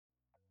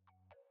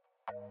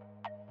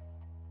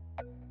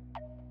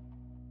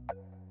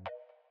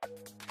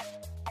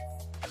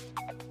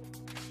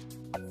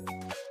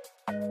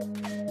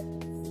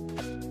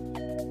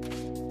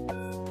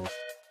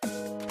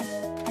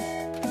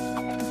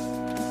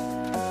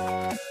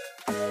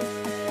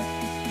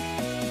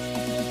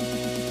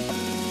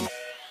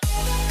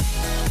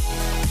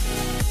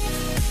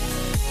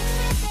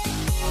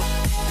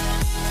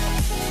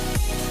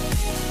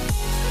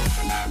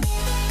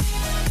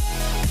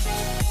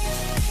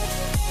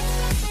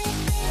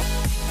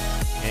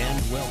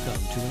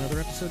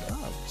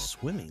episode of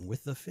Swimming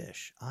with the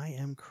Fish. I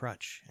am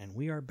Crutch, and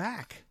we are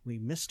back. We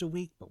missed a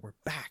week, but we're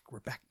back.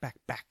 We're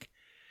back.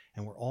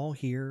 And we're all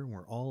here.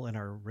 We're all in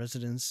our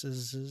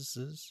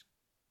residences.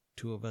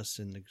 Two of us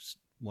in the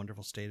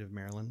wonderful state of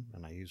Maryland,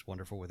 and I use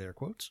wonderful with air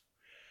quotes.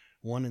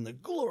 One in the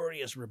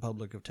glorious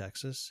Republic of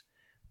Texas.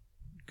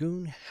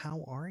 Goon,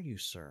 how are you,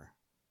 sir?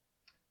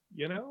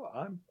 You know,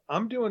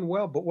 I'm doing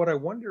well, but what I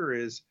wonder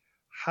is,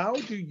 how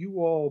do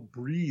you all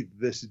breathe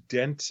this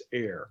dense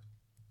air?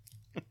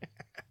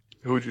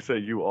 Who would you say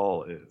you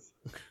all is?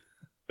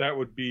 That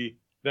would be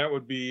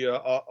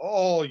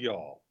all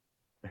y'all,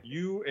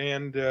 you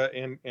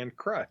and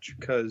Crutch,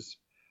 because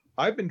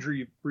I've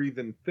been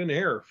breathing thin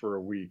air for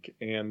a week,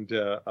 and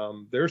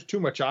there's too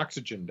much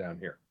oxygen down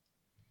here.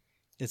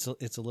 It's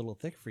a little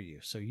thick for you.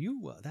 So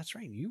you, that's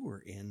right, you were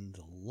in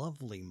the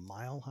lovely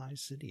mile-high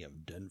city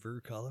of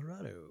Denver,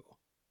 Colorado.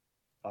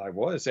 I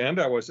was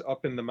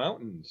up in the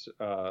mountains.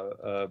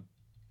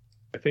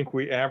 I think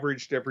we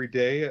averaged every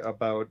day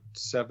about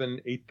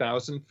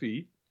 8,000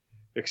 feet,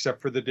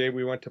 except for the day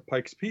we went to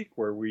Pikes Peak,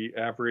 where we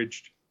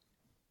averaged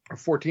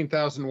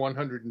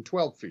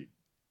 14,112 feet.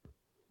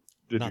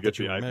 Did you get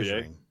the IPA?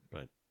 Measuring,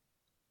 but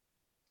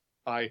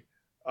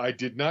I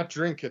did not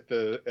drink at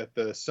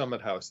the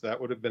Summit House.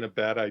 That would have been a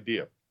bad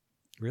idea.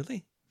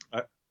 Really?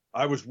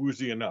 I was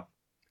woozy enough.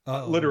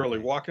 Oh, Literally,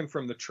 okay. walking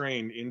from the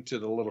train into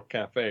the little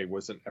cafe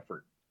was an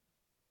effort.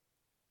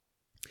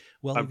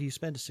 Well, if you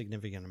spend a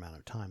significant amount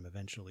of time,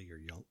 eventually your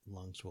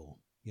lungs will,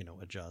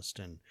 adjust,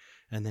 and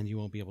then you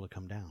won't be able to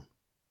come down.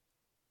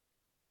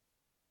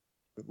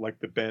 Like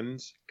the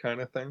bends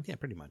kind of thing? Yeah,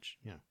 pretty much,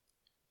 yeah.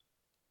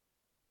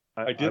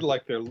 I did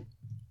like their...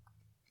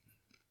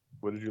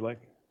 What did you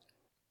like?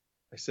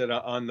 I said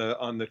on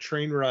the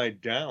train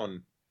ride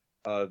down,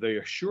 they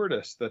assured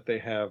us that they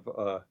have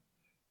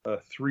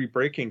 3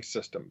 braking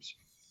systems.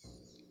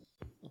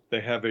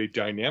 They have a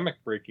dynamic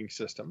braking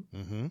system.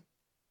 Mm-hmm.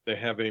 They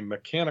have a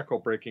mechanical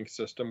braking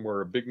system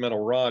where a big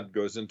metal rod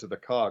goes into the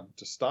cog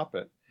to stop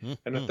it. Mm-hmm.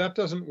 And if that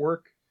doesn't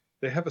work,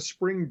 they have a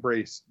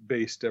spring-based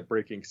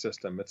braking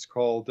system. It's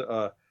called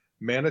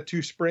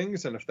Manitou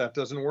Springs. And if that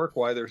doesn't work,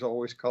 why, there's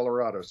always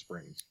Colorado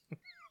Springs.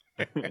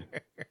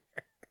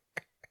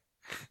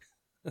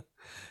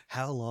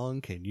 How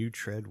long can you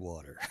tread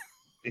water?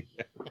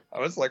 I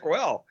was like,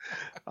 well,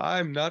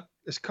 I'm not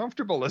as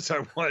comfortable as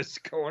I was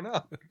going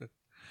up.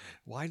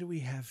 Why do we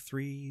have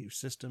 3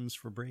 systems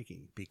for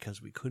braking?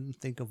 Because we couldn't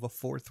think of a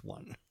 4th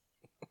one.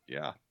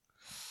 Yeah.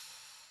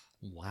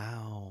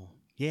 Wow.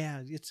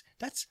 Yeah,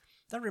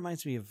 that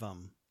reminds me of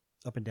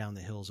up and down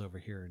the hills over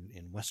here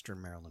in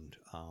Western Maryland.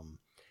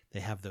 They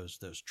have those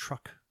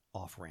truck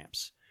off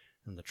ramps,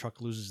 and the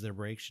truck loses their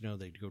brakes.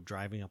 They go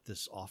driving up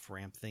this off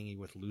ramp thingy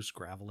with loose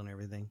gravel and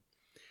everything.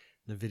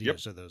 The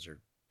videos of those are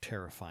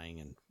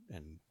terrifying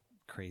and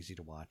crazy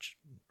to watch.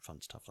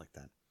 Fun stuff like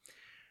that.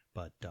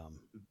 But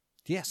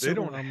yeah, so, they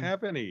don't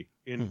have any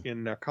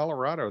in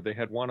Colorado. They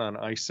had one on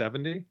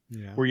I-70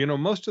 where,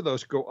 most of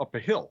those go up a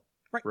hill,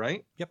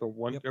 right? Yep. The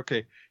one, Yep.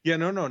 Okay. Yeah,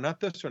 no, not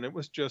this one. It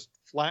was just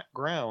flat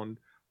ground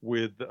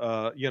with,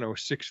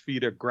 6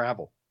 feet of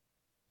gravel.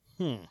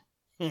 And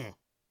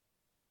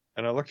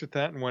I looked at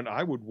that and went,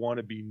 I would want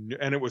to be,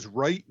 and it was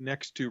right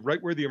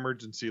where the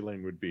emergency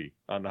lane would be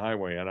on the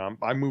highway. And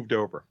I moved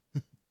over.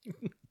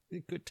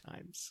 Good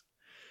times.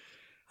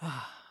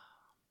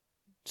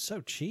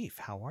 So, Chief,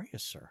 how are you,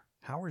 sir?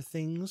 How are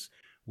things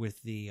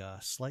with the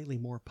slightly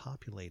more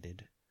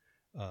populated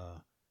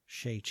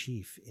Shea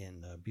Chief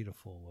in the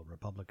beautiful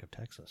Republic of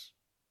Texas?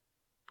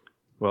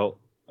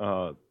 Well,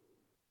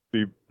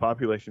 the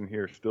population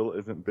here still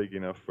isn't big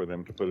enough for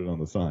them to put it on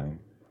the sign.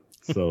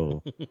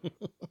 So,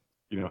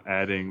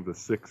 adding the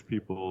 6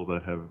 people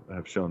that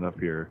have shown up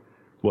here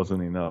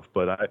wasn't enough.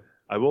 But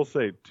I will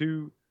say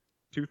two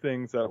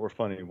things that were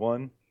funny.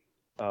 One,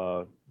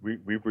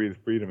 we breathe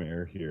freedom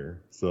air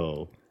here,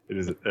 so it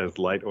is as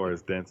light or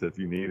as dense as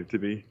you need it to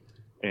be.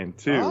 And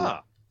 2,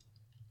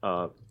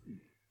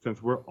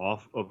 since we're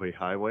off of a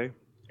highway,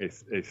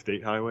 a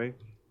state highway,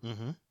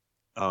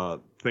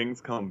 things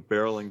come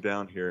barreling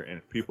down here,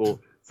 and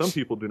some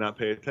people do not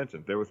pay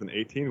attention. There was an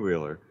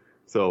 18-wheeler,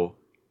 so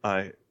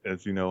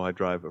as you know, I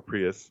drive a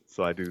Prius,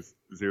 so I do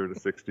 0 to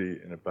 60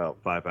 in about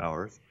 5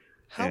 hours.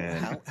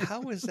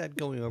 How is that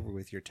going over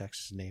with your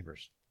Texas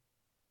neighbors?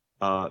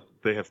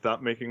 They have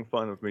stopped making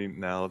fun of me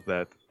now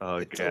that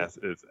gas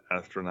is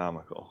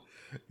astronomical.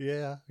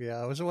 Yeah.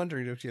 I was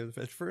wondering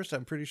at first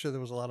I'm pretty sure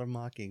there was a lot of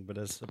mocking, but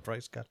as the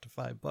price got to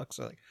 $5,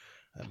 I'm like,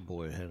 that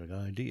boy had an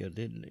idea,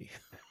 didn't he?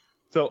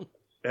 So,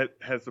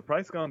 has the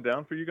price gone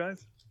down for you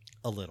guys?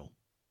 A little.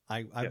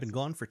 I've been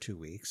gone for 2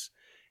 weeks,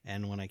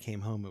 and when I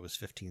came home, it was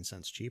 15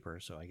 cents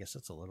cheaper. So I guess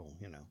it's a little,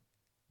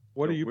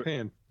 What are you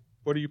paying?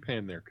 What are you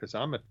paying there? Because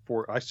I'm at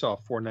I saw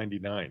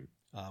 $4.99.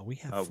 We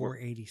have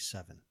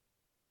 $4.87.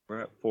 We're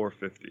at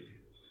 $4.50.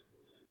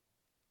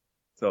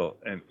 So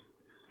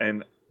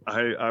and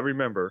I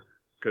remember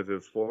because it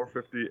was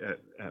 $4.50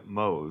 at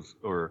Moe's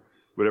or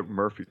whatever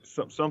Murphy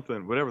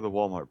something whatever the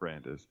Walmart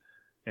brand is,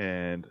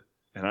 and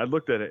I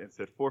looked at it and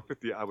said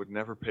 $4.50. I would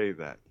never pay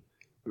that.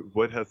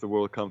 what has the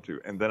world come to?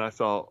 And then I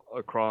saw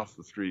across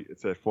the street it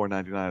said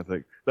 $4.99. I was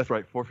like, that's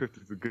right,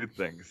 $4.50 is a good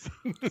thing.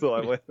 So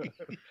I went.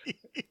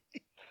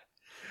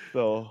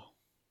 So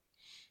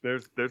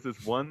there's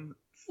this one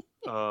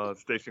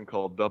station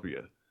called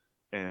W,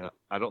 and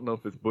I don't know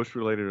if it's Bush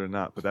related or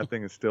not, but that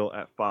thing is still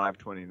at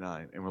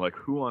 $5.29, and we're like,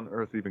 who on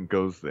earth even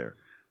goes there?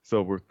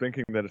 So we're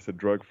thinking that it's a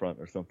drug front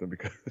or something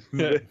because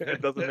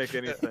it doesn't make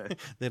any sense.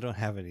 They don't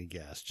have any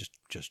gas.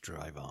 Just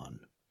drive on.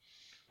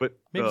 But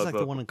maybe it's like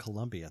the one in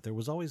Columbia. There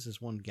was always this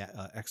one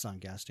Exxon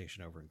gas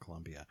station over in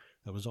Columbia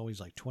that was always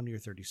like 20 or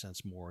 30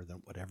 cents more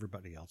than what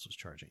everybody else was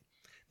charging.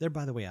 They're,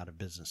 by the way, out of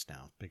business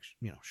now. Big,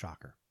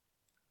 shocker.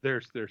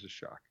 There's a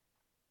shock.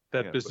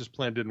 That business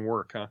plan didn't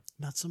work, huh?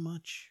 Not so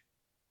much.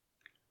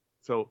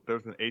 So there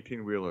was an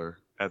 18-wheeler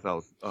as I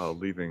was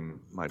leaving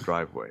my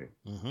driveway,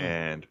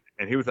 and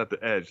he was at the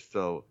edge.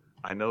 So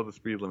I know the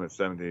speed limit's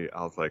 70.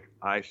 I was like,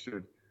 I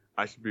should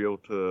be able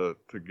to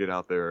get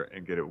out there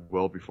and get it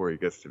well before he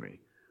gets to me.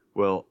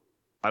 Well,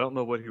 I don't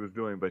know what he was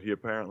doing, but he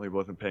apparently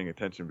wasn't paying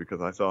attention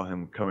because I saw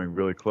him coming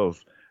really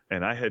close,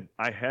 and I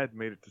had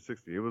made it to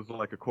 60. It was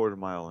like a quarter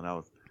mile, and I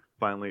was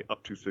finally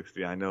up to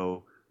 60. I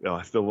know,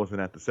 I still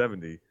wasn't at the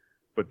 70,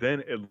 but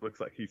then it looks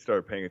like he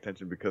started paying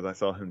attention because I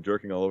saw him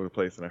jerking all over the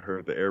place, and I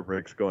heard the air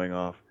brakes going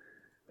off,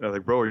 and I was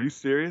like, "Bro, are you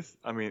serious?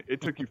 I mean, it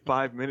took you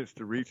 5 minutes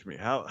to reach me.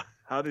 How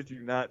did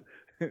you not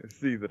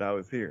see that I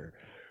was here?"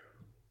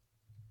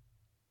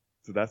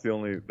 So that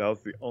was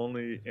the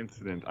only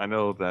incident. I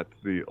know that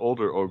the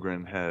older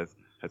Ogren has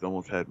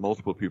almost had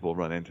multiple people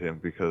run into him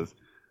because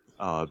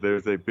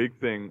there's a big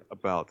thing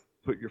about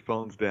put your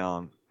phones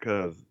down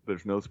because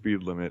there's no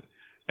speed limit.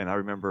 And I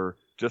remember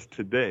just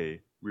today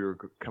we were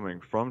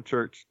coming from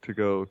church to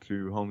go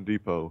to Home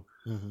Depot,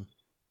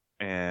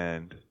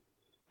 and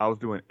I was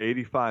doing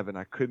 85 and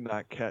I could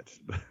not catch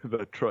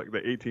the truck, the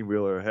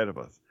 18-wheeler ahead of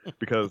us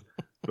because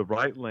the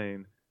right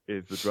lane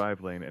is the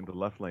drive lane and the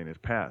left lane is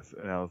pass.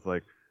 And I was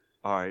like,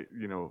 all right,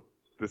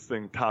 this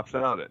thing tops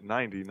out at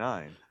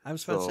 99. I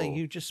was about to say,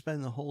 you just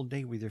spend the whole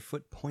day with your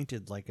foot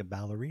pointed like a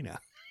ballerina.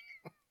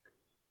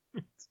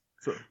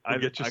 So I'll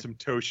get you some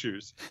toe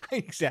shoes.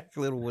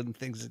 Exactly, little wooden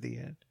things at the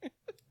end.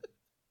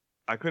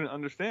 I couldn't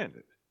understand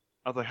it.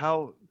 I was like,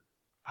 how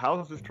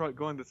is this truck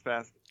going this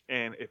fast?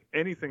 And if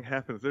anything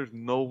happens, there's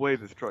no way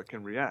this truck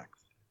can react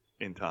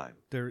in time.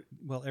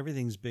 Well,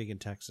 everything's big in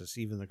Texas,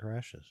 even the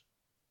crashes.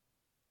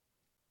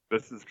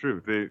 This is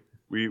true.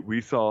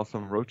 We saw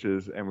some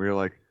roaches and we were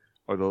like,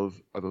 are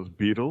those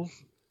beetles?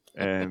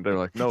 And they're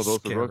like, no,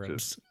 those are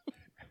roaches.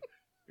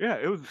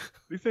 Yeah,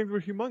 these things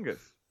were humongous.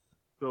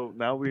 So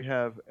now we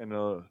have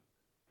an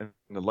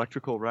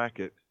electrical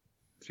racket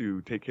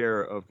to take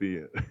care of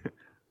the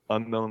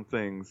unknown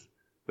things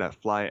that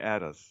fly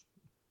at us,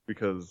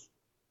 because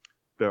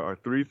there are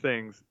 3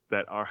 things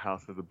that our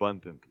house is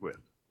abundant with: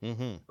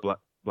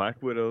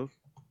 black widows,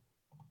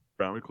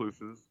 brown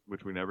recluses,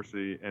 which we never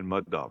see, and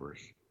mud daubers.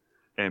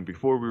 And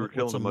before we were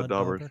killing the mud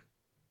daubers,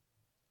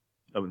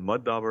 a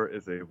mud dauber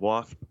is a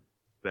wasp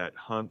that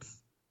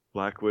hunts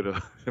black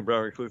widows and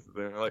brown recluses.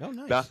 They're like, oh,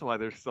 nice. That's why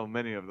there's so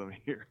many of them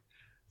here.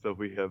 So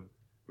we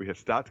have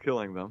stopped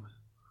killing them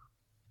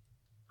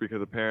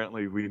because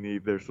apparently we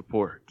need their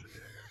support.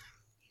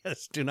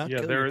 Yes, do not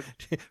kill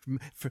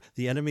for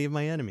the enemy of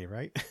my enemy,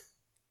 right?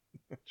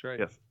 That's right.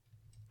 Yes,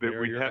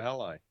 they're your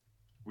ally.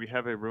 We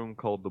have a room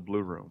called the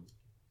Blue Room.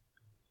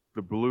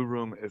 The Blue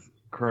Room is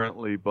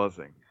currently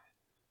buzzing.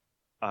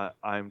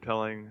 I'm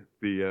telling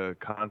the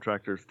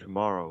contractors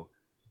tomorrow,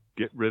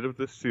 get rid of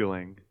this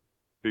ceiling,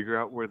 figure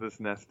out where this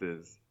nest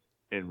is,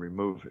 and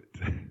remove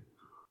it.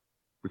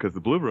 Because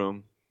the Blue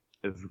Room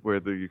is where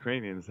the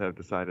Ukrainians have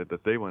decided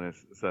that they want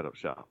to set up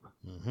shop.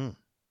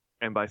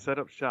 And by set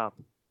up shop,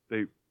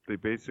 they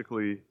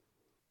basically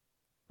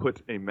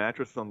put a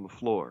mattress on the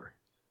floor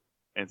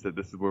and said,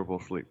 this is where we'll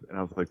sleep. And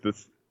I was like,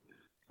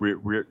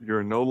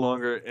 you're no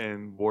longer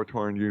in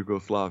war-torn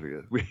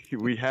Yugoslavia.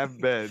 We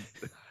have beds.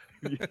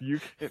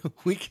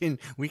 We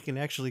can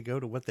actually go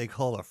to what they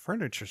call a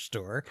furniture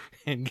store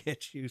and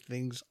get you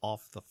things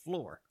off the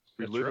floor.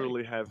 We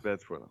literally have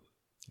beds for them.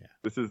 Yeah.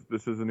 This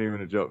isn't even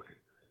a joke.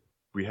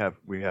 We have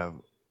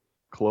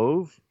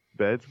clothes,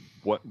 beds,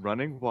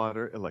 running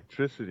water,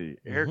 electricity,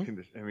 air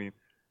conditioning. I mean,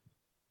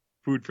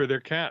 food for their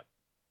cat.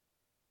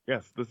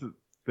 Yes, this is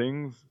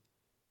things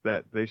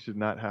that they should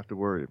not have to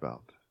worry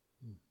about.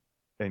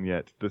 And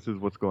yet, this is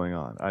what's going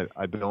on.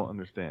 I don't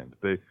understand.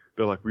 They're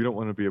like, we don't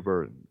want to be a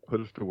burden.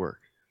 Put us to work.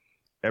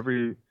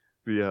 The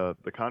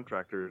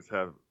contractors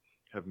have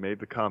made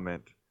the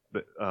comment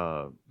that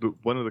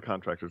one of the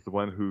contractors, the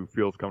one who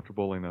feels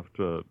comfortable enough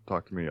to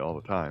talk to me all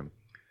the time,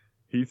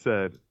 he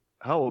said,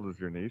 "How old is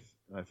your niece?"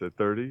 And I said,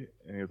 30.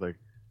 And he was like,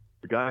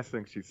 "The guys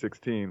think she's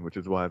 16, which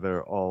is why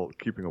they're all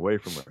keeping away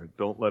from her.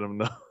 Don't let them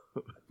know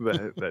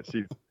that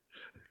she's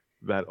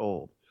that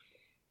old."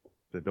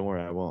 I said, "Don't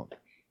worry, I won't."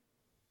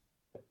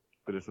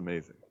 But it's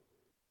amazing.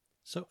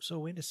 So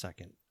wait a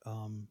second.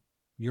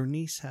 Your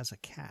niece has a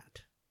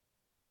cat.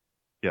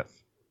 Yes.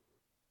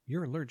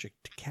 You're allergic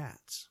to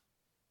cats.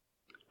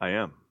 I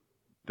am.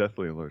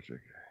 Deathly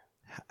allergic.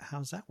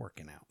 How's that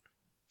working out?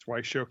 That's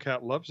why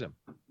Showcat loves him.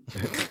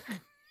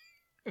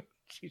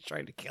 She's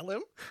trying to kill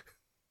him?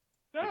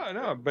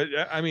 No, but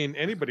I mean,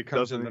 anybody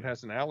comes in that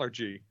has an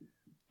allergy,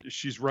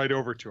 she's right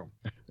over to him.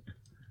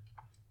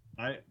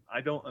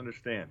 I don't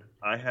understand.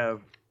 I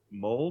have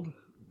mold,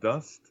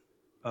 dust,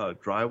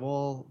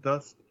 drywall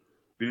dust.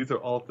 These are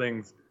all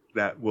things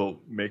that will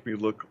make me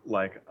look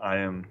like I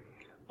am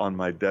on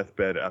my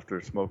deathbed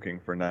after smoking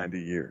for 90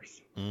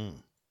 years.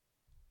 Mm.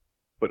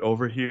 But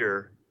over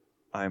here,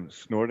 I'm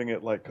snorting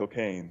it like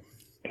cocaine,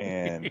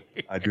 and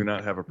I do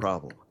not have a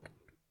problem.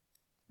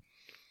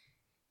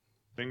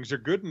 Things are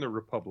good in the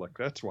Republic.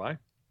 That's why.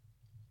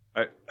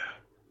 I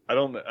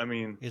don't. I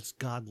mean, It's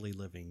godly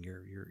living.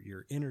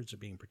 Your innards are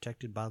being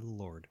protected by the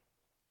Lord.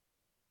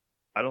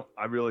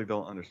 I really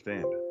don't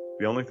understand.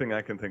 The only thing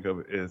I can think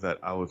of is that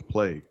I was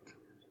plagued,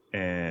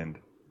 and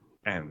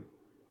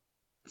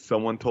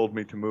someone told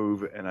me to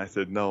move, and I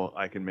said no,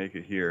 I can make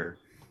it here.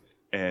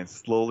 And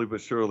slowly but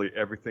surely,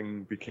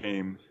 everything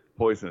became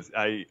poisonous.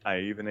 I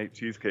even ate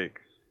cheesecake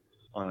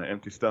on an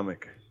empty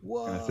stomach.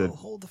 Whoa! And I said,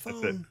 Hold the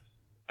phone.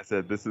 I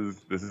said, this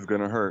is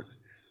gonna hurt.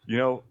 You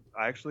know,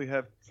 I actually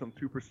have some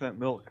 2%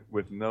 milk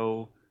with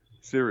no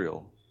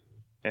cereal,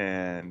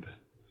 and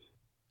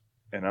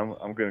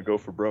I'm gonna go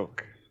for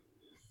broke,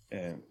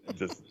 and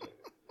just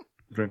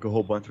drink a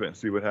whole bunch of it and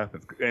see what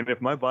happens. And if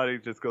my body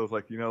just goes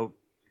like,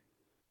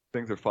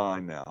 things are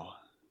fine now,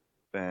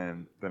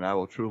 then I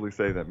will truly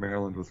say that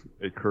Maryland was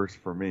a curse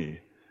for me,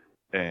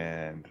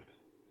 and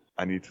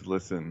I need to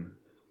listen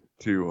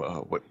to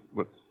what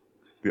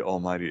the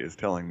Almighty is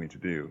telling me to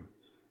do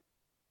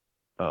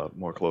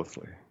more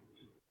closely.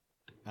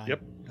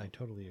 Yep. I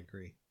totally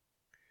agree.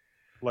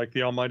 Like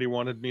the Almighty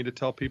wanted me to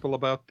tell people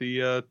about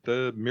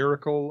the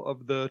miracle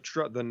of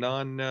the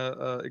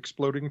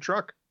non-exploding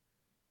truck.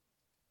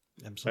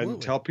 Absolutely.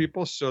 And tell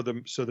people so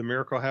the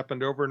miracle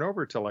happened over and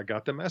over till I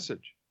got the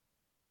message.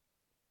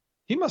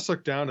 He must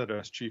look down at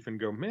us, Chief, and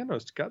go, "Man,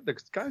 those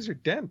guys are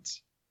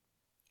dense."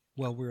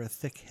 Well, we're a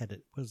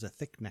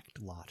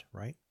thick-necked lot,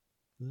 right?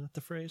 Isn't that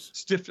the phrase?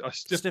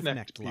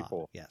 Stiff-necked people.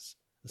 Lot. Yes,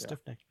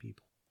 stiff-necked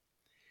people.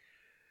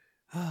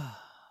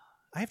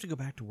 I have to go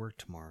back to work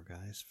tomorrow,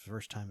 guys.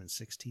 First time in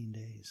 16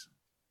 days.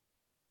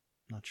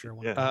 Not sure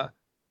when. Yeah.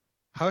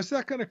 How's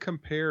that going to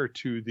compare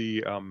to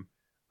the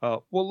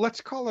well,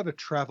 let's call it a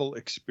travel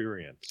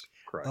experience,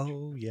 correct?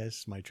 Oh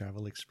yes, my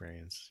travel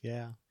experience.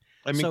 Yeah.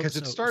 I mean, because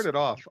it started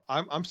off.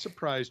 I'm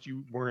surprised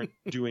you weren't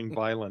doing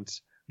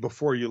violence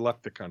before you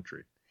left the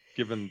country,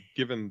 given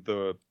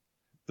the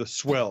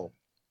swell.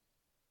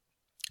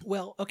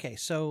 Well, okay,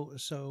 so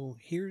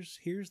here's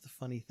the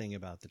funny thing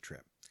about the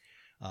trip.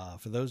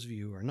 For those of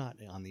you who are not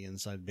on the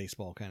inside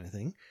baseball kind of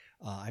thing,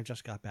 I've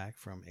just got back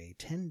from a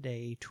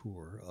 10-day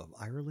tour of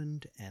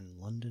Ireland and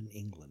London,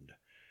 England,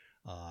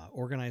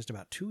 organized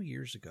about 2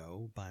 years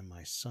ago by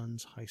my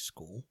son's high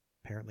school.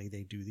 Apparently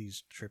they do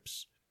these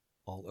trips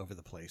all over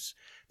the place.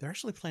 They're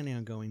actually planning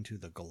on going to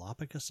the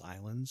Galapagos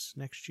Islands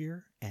next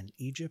year and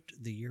Egypt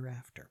the year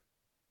after.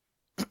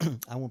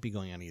 I won't be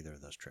going on either of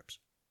those trips.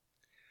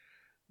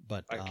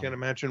 But I can't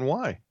imagine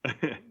why.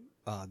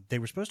 They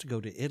were supposed to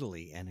go to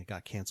Italy and it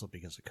got canceled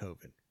because of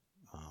COVID.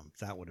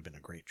 That would have been a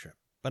great trip.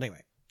 But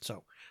anyway,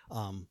 so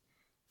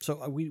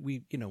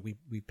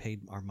we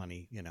paid our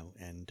money,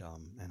 and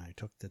I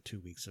took the 2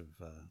 weeks of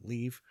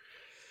leave,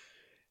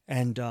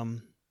 and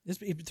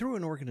it's through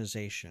an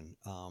organization,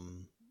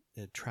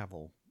 a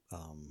travel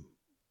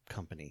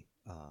company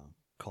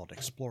called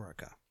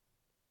Explorica,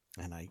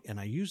 and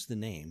I use the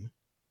name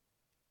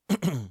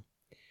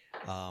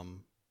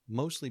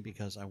mostly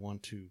because I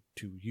want to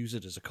use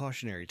it as a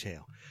cautionary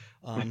tale.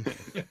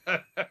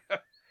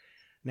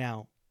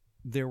 Now,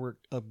 there were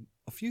a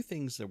few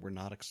things that were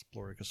not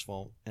Explorica's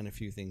fault and a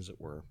few things that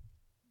were.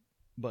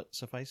 But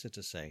suffice it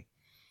to say,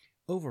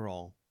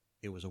 overall,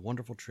 it was a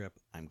wonderful trip.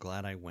 I'm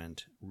glad I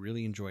went.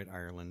 Really enjoyed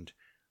Ireland.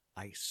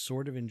 I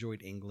sort of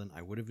enjoyed England.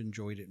 I would have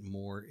enjoyed it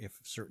more if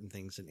certain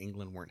things in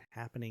England weren't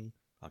happening.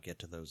 I'll get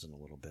to those in a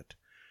little bit.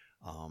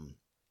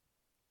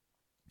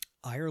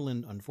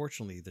 Ireland,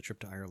 unfortunately, the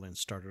trip to Ireland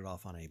started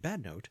off on a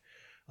bad note.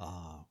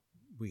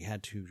 We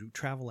had to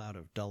travel out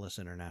of Dulles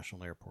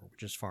International Airport,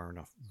 which is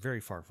very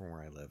far from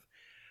where I live.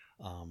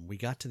 We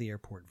got to the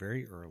airport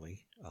very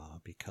early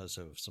because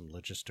of some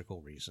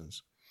logistical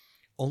reasons,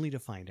 only to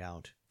find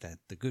out that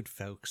the good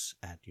folks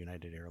at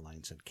United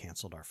Airlines had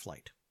canceled our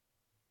flight.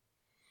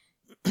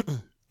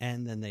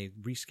 And then they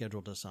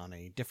rescheduled us on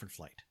a different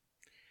flight.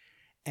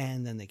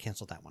 And then they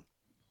canceled that one.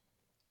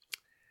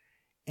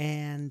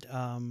 And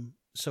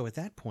so at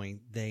that point,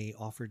 they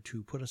offered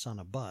to put us on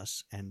a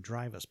bus and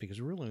drive us,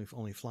 because we were really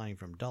only flying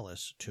from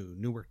Dulles to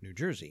Newark, New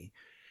Jersey.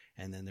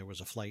 And then there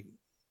was a flight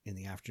in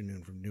the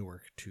afternoon from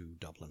Newark to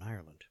Dublin,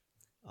 Ireland.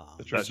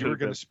 You were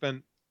going to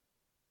spend...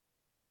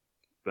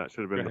 That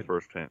should have been the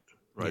first hint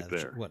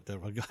there. What, the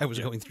guy was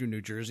going through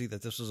New Jersey,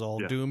 that this was all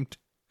doomed?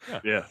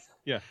 Yeah.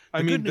 Yeah.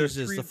 The good news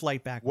is the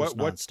flight back was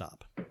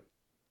nonstop.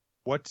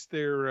 What's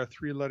their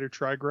three-letter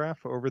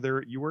trigraph over there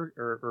at Newark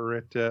or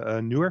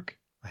at Newark?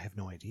 I have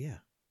no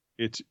idea.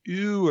 It's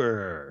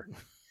Ewer.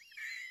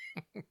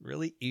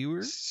 Really?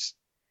 Ewer?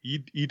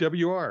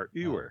 EWR,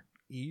 Ewer.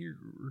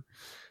 Ewer.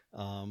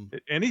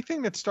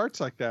 Anything that starts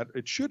like that,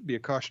 it should be a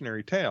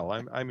cautionary tale.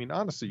 I mean,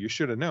 honestly, you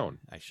should have known.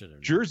 I should have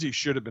known. Jersey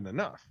should have been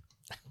enough.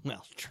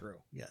 Well,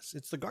 true. Yes,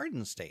 it's the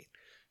Garden State.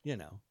 You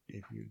know.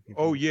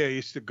 Yeah,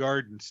 it's the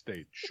Garden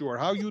State. Sure.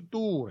 How you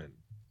doing?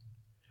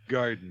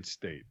 Garden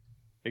State.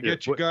 They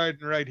get your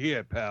garden right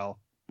here, pal.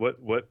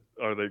 What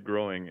are they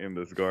growing in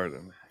this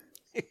garden?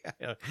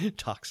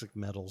 Toxic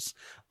metals.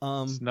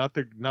 It's not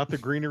the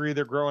greenery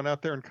they're growing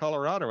out there in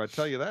Colorado. I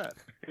tell you that.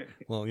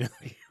 Well,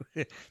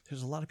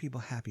 there's a lot of people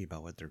happy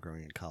about what they're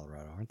growing in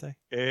Colorado, aren't they?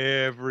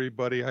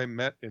 Everybody I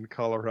met in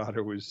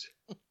Colorado was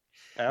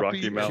happy.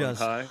 Rocky Mountain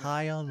Just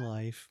high on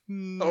life.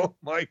 Oh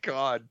my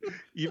God!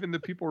 Even the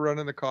people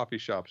running the coffee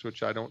shops,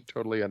 which I don't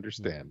totally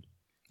understand.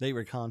 They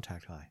were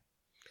contact high.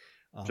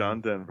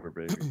 John Denver,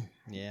 baby.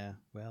 Yeah.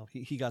 Well,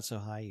 he got so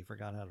high he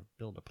forgot how to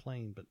build a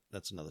plane, but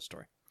that's another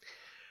story.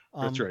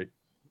 That's right.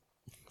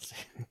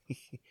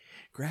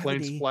 Gravity.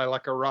 Planes fly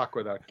like a rock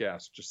without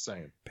gas. Just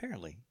saying.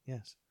 Apparently,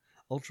 yes.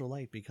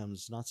 Ultralight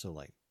becomes not so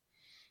light.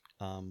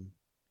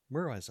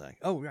 Where was I?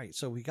 Oh, right.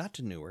 So we got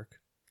to Newark,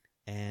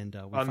 and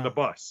on the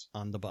bus.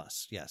 On the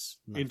bus, yes.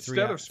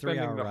 Instead of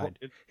spending the whole,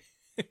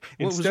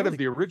 instead of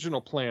the original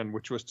plan,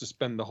 which was to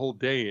spend the whole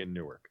day in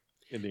Newark,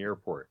 in the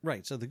airport.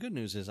 Right. So the good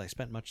news is I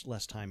spent much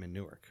less time in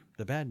Newark.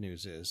 The bad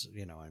news is,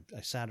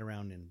 I sat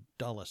around in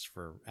Dulles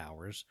for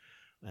hours,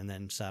 and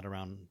then sat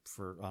around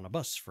on a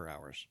bus for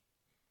hours.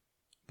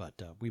 But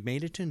we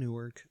made it to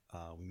Newark.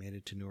 We made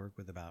it to Newark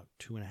with about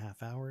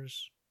 2.5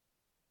 hours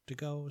to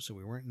go, so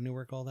we weren't in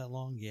Newark all that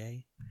long.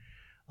 Yay.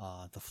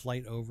 The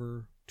flight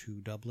over to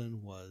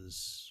Dublin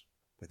was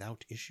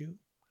without issue.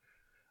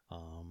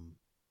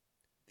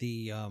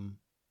 The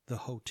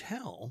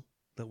hotel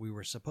that we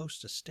were supposed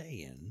to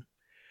stay in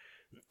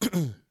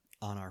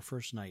on our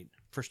first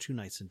 2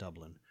 nights in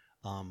Dublin,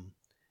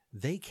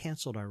 they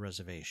canceled our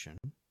reservation.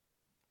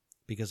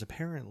 Because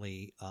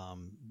apparently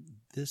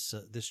this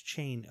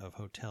chain of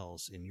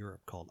hotels in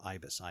Europe called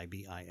Ibis,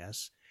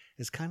 I-B-I-S,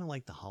 is kind of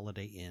like the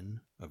Holiday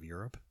Inn of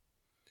Europe.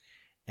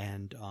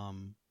 And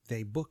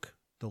they book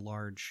the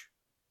large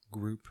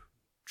group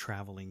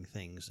traveling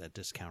things at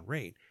discount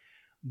rate.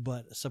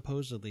 But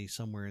supposedly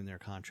somewhere in their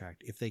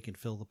contract, if they can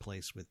fill the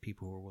place with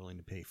people who are willing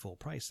to pay full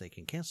price, they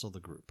can cancel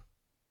the group.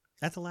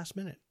 At the last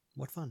minute.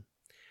 What fun.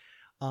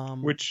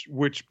 Which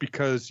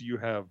because you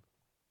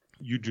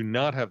do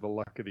not have the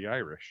luck of the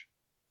Irish.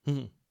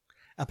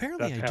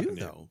 Apparently I do,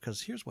 though,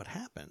 because here's what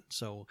happened.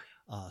 So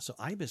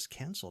Ibis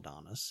canceled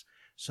on us,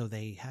 so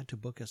they had to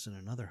book us in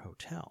another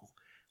hotel,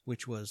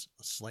 which was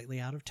slightly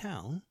out of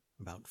town,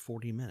 about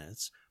 40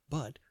 minutes,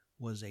 but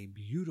was a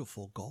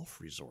beautiful golf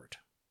resort.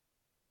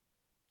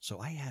 So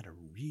I had a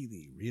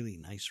really, really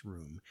nice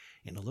room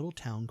in a little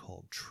town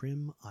called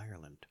Trim,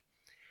 Ireland.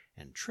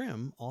 And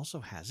Trim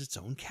also has its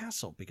own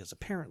castle, because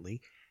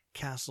apparently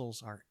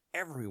castles are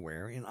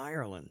everywhere in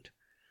Ireland.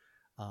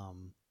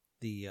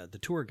 The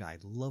tour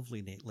guide,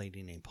 lovely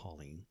lady named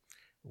Pauline,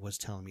 was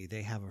telling me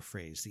they have a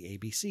phrase, the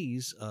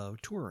ABCs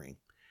of touring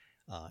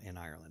in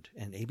Ireland.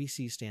 And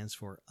ABC stands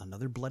for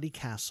Another Bloody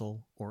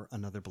Castle or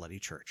Another Bloody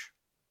Church.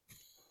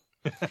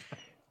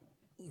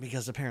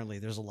 Because apparently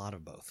there's a lot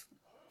of both.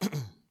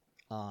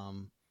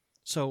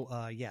 So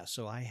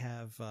I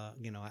have,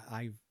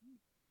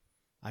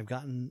 I've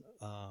gotten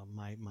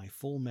my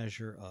full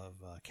measure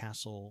of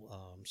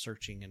castle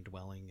searching and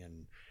dwelling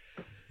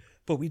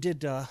But we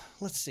did,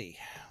 let's see,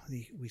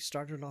 we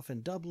started off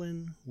in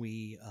Dublin.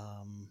 We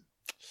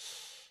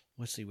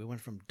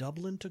went from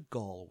Dublin to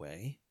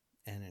Galway,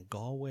 and in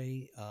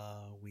Galway,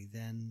 we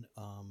then,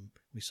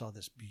 we saw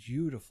this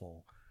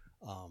beautiful,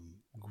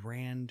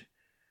 grand,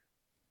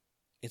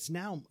 it's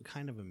now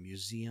kind of a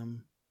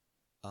museum,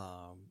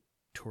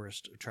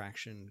 tourist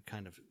attraction,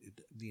 kind of,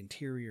 the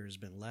interior has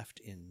been left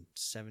in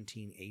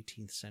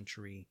 18th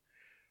century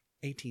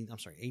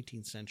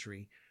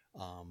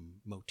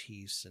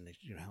motifs and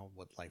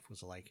what life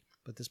was like.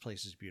 But this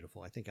place is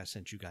beautiful. I think I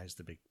sent you guys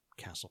the big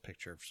castle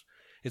picture.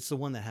 It's the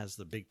one that has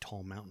the big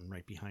tall mountain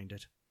right behind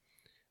it.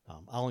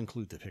 I'll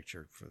include the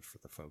picture for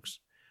the folks.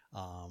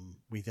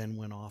 We then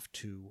went off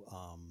to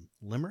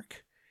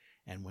Limerick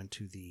and went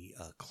to the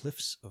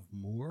Cliffs of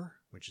Moher,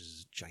 which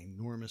is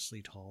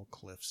ginormously tall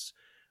cliffs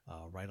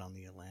right on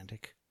the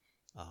Atlantic.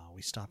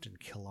 We stopped in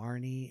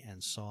Killarney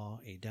and saw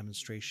a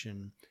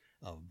demonstration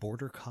of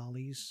border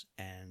collies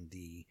and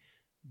the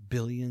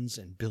billions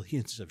and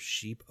billions of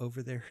sheep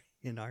over there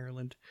in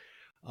Ireland.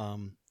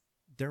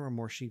 There are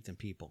more sheep than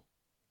people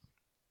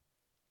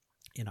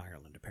in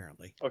Ireland,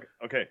 apparently.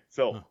 Okay.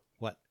 So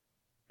what?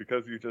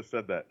 Because you just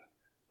said that,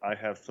 I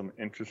have some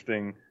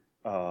interesting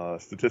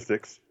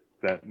statistics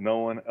that no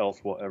one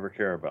else will ever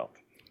care about.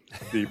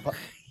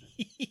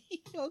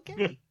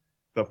 Okay.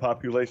 The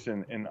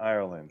population in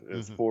Ireland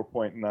is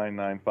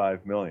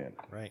 4.995 million.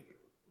 Right.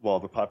 While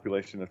the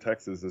population of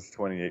Texas is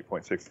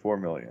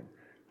 28.64 million.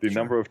 The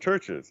number of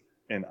churches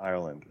in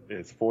Ireland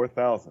is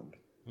 4,000,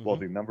 while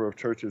the number of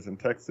churches in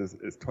Texas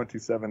is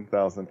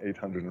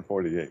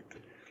 27,848.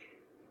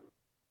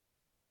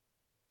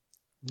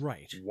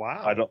 Right.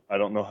 Wow. I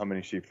don't know how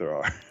many sheep there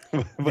are.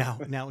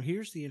 Now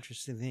here's the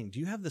interesting thing. Do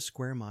you have the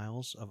square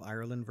miles of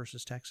Ireland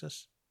versus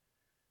Texas?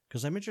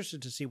 Because I'm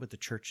interested to see what the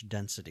church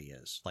density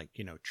is, like,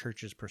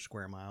 churches per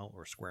square mile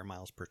or square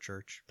miles per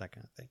church, that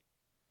kind of thing.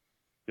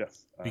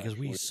 Yes. Because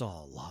we actually.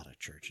 saw a lot of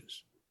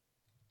churches.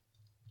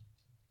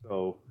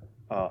 So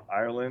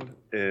Ireland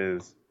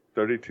is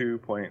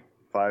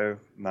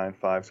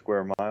 32.595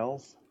 square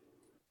miles.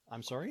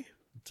 I'm sorry?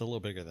 It's a little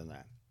bigger than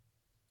that.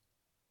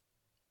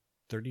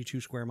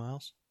 32 square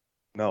miles?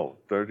 No,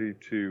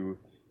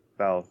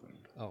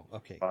 32,595. Oh,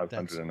 okay.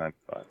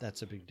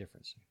 That's a big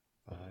difference.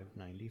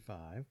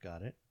 595,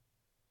 got it.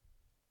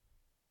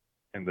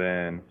 And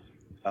then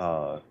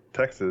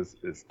Texas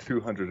is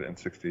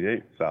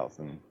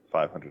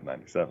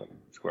 268,597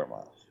 square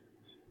miles.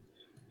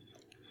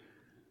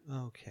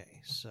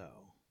 Okay, so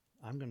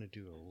I'm going to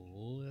do a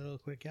little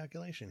quick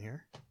calculation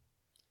here.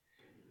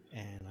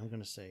 And I'm going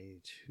to say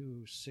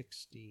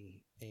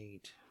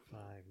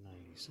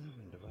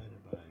 268,597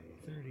 divided by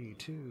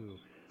 32.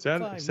 Is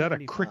that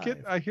a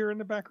cricket I hear in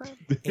the background?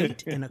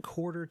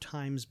 8.25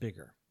 times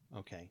bigger.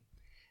 Okay.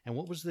 And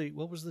what was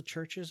the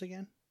churches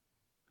again?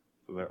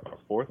 So there are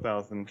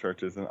 4,000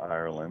 churches in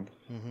Ireland,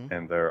 Mm-hmm.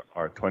 and there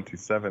are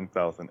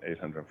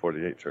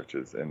 27,848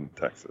 churches in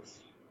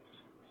Texas.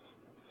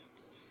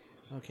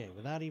 Okay,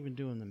 without even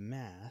doing the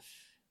math.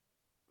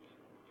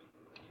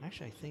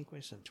 Actually, I think,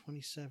 wait a second,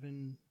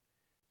 27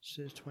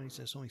 says 20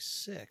 says only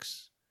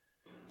 6.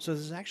 So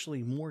there's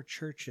actually more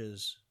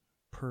churches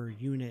per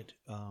unit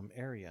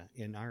area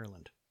in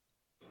Ireland.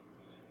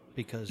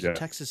 Because Yes.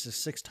 Texas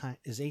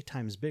is 8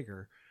 times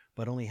bigger,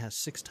 but only has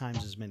 6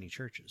 times as many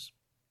churches.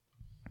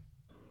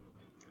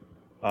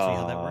 See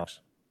how that works?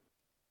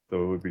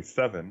 So it would be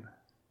 7,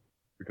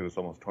 because it's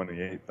almost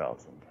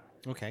 28,000.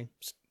 Okay.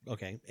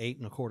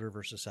 8.25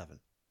 versus 7.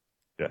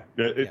 Yeah.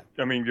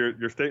 I mean,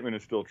 your statement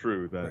is still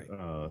true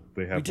that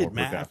they have We did more per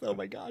math. capita. Oh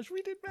my gosh,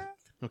 we did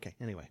math. Okay.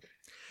 Anyway,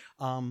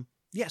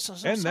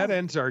 That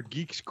ends our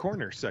Geeks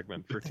Corner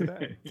segment for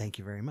today. Thank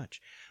you very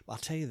much. I'll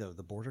tell you though,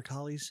 the Border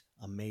Collies,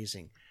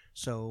 amazing.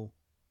 So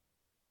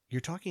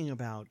you're talking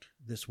about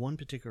this one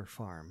particular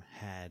farm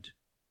had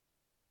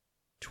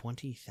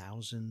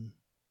 20,000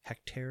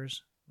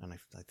 hectares, and I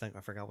think I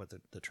forgot what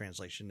the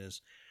translation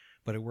is,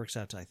 but it works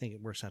out to like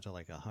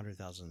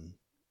 100,000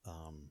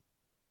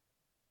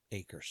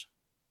 acres,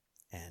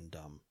 and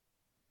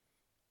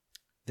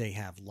they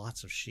have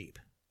lots of sheep,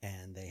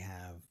 and they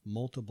have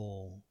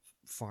multiple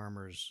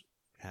farmers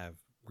have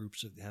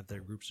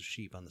their groups of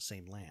sheep on the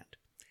same land,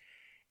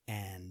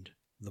 and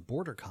the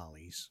Border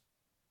Collies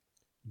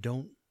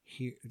don't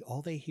hear.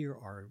 All they hear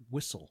are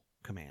whistle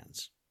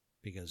commands,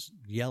 because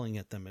yelling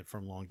at them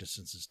from long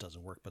distances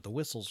doesn't work, but the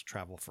whistles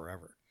travel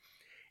forever.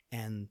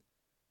 And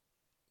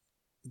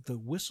the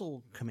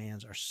whistle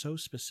commands are so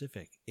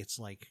specific, it's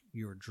like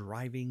you're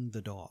driving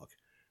the dog.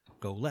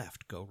 Go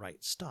left, go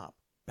right, stop,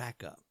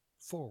 back up,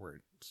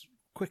 forward,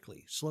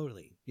 quickly,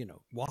 slowly,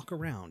 walk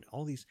around,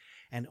 all these,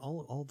 and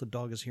all the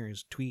dog is hearing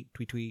is tweet,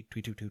 tweet, tweet,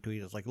 tweet, tweet, tweet,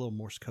 tweet. It's like a little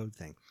Morse code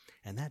thing.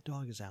 And that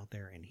dog is out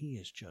there, and he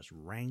is just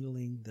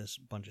wrangling this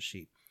bunch of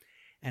sheep.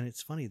 And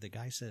it's funny, the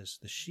guy says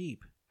the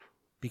sheep,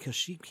 because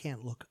sheep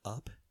can't look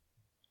up,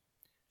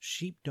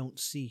 sheep don't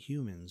see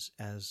humans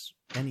as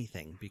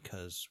anything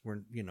because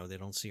they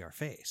don't see our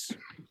face,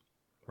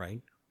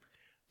 right?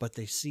 But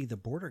they see the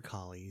Border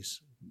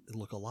Collies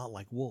look a lot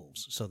like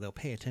wolves, so they'll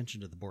pay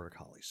attention to the Border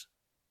Collies.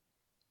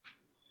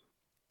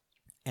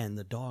 And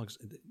the dogs,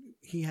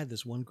 he had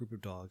this one group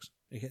of dogs,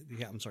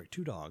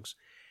 2 dogs,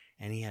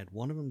 and he had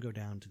one of them go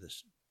down to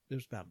this,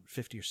 there's about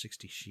 50 or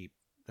 60 sheep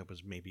that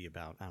was maybe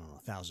about,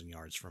 1,000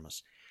 yards from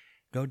us.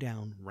 Go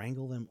down,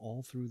 wrangle them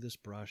all through this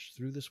brush,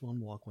 through this one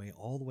walkway,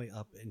 all the way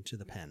up into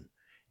the pen.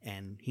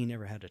 And he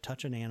never had to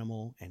touch an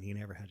animal, and he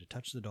never had to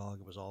touch the dog.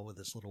 It was all with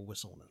this little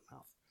whistle in his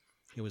mouth.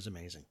 It was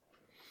amazing.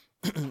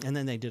 And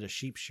then they did a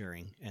sheep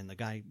shearing, and the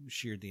guy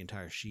sheared the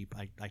entire sheep.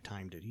 I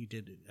timed it. He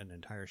did an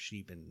entire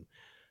sheep in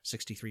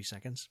 63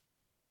 seconds.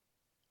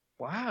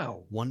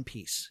 Wow. One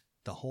piece.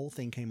 The whole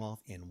thing came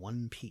off in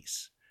one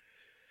piece.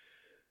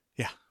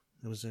 Yeah.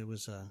 It was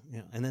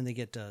and then they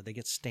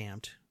get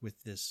stamped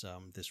with this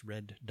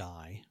red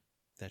dye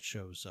that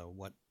shows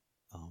what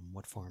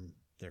farm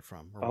they're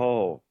from.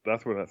 Oh,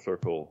 that's where that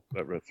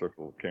red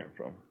circle came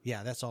from.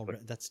 Yeah, that's all.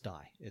 That's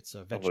dye. It's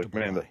a vegetable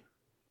dye.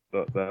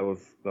 That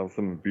was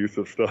some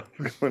abusive stuff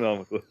going on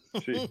with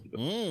the sheep.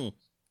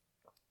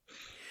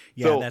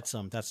 Yeah,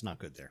 that's not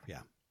good there.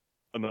 Yeah.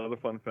 Another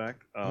fun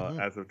fact: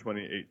 as of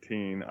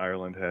 2018,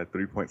 Ireland had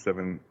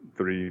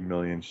 3.73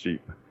 million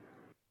sheep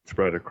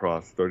spread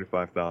across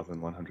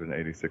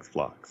 35,186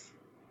 flocks.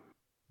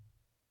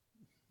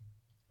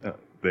 That's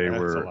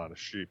a lot of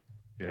sheep.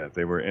 Yeah,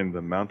 they were in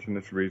the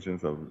mountainous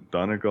regions of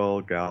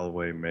Donegal,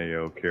 Galway,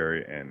 Mayo,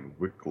 Kerry, and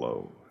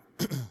Wicklow.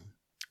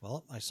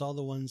 Well, I saw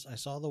the ones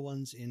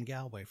in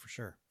Galway for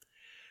sure.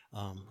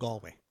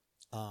 Galway.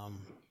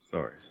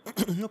 Sorry.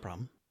 No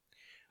problem.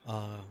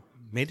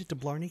 Made it to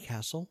Blarney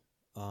Castle.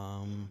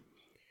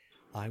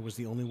 I was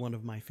the only one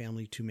of my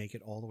family to make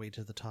it all the way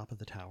to the top of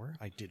the tower.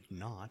 I did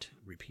not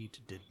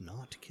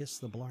kiss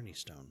the Blarney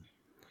Stone.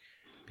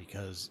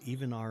 Because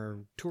even our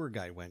tour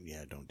guide went,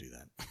 yeah, don't do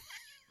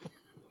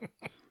that.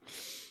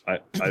 I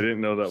didn't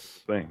know that was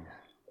a thing.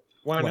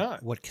 Why What,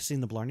 not? What, kissing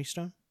the Blarney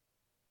Stone?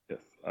 Yes,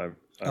 I've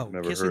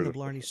never kissing heard the of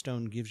Blarney it.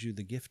 Stone gives you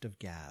the gift of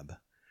gab.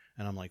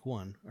 And I'm like,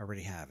 one, I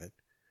already have it.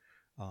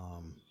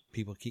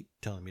 People keep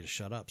telling me to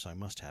shut up, so I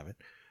must have it.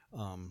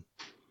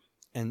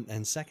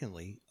 And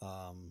secondly,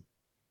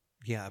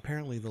 yeah,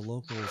 apparently the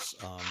locals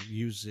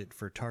use it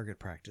for target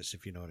practice,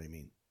 if you know what I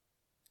mean.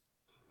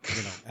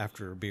 You know,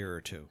 after a beer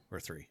or two or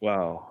three.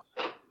 Wow,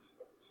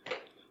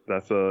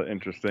 that's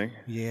interesting.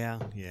 Yeah.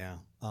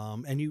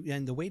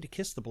 And the way to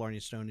kiss the Blarney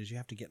Stone is you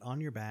have to get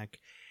on your back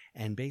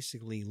and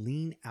basically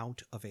lean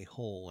out of a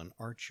hole and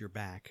arch your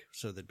back,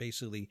 so that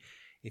basically,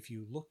 if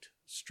you looked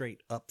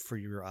straight up for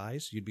your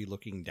eyes, you'd be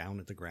looking down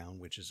at the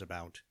ground, which is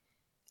about,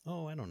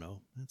 I don't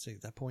know. I'd say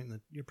at that point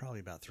you're probably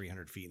about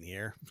 300 feet in the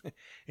air.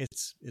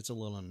 It's a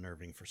little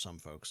unnerving for some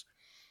folks.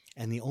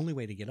 And the only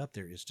way to get up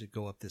there is to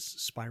go up this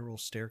spiral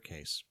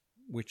staircase,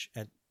 which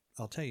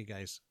I'll tell you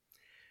guys,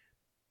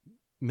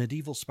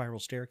 medieval spiral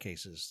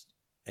staircases,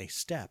 a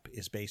step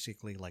is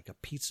basically like a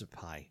pizza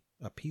pie,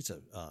 a pizza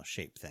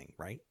shaped thing,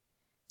 right?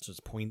 So it's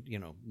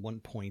one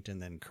point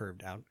and then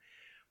curved out.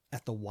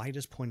 At the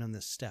widest point on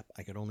this step,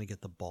 I could only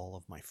get the ball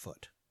of my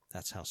foot.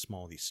 That's how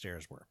small these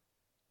stairs were.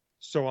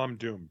 So I'm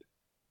doomed.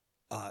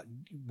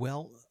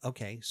 Well,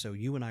 okay, so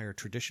you and I are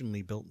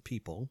traditionally built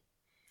people.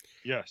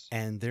 Yes.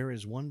 And there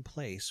is one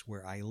place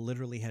where I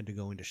literally had to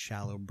go into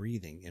shallow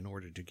breathing in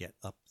order to get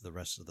up the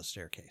rest of the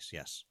staircase.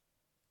 Yes.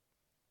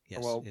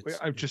 Yes. Well,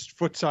 I'm just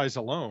foot size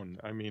alone.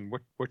 I mean,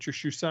 what's your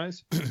shoe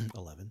size?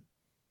 11.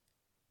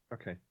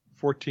 Okay.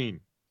 14.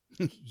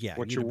 Yeah.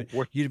 What's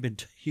you'd have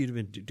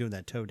been doing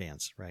that toe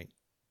dance, right?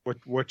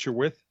 What's your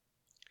width?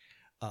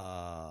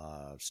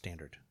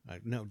 Standard.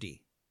 No,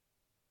 D.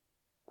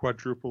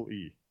 Quadruple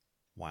E.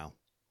 Wow.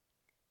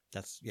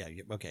 That's, yeah.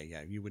 Okay.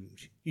 Yeah. You wouldn't,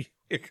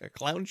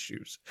 clown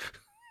shoes.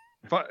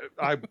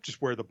 I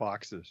just wear the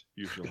boxes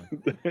usually.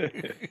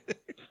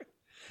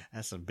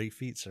 That's some big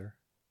feet, sir.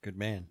 Good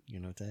man. You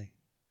know what they,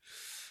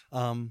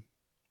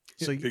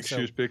 big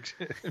shoes, big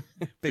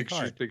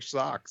heart. shoes, big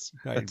socks.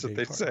 Right, That's what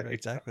they say.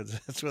 Exactly.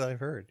 That's what I've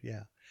heard.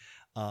 Yeah.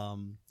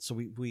 So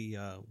we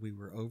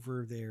were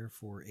over there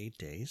for 8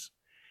 days,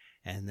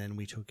 and then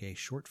we took a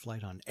short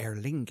flight on Aer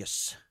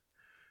Lingus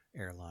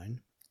airline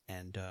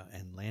and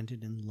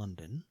landed in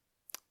London.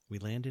 We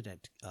landed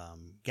at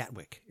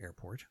Gatwick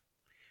Airport,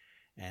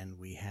 and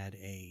we had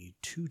a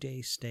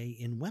 2-day stay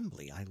in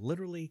Wembley. I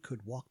literally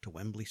could walk to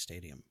Wembley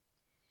Stadium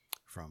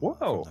from the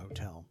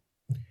hotel.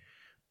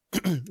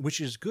 Which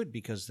is good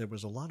because there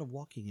was a lot of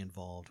walking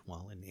involved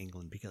while in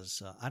England,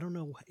 because I don't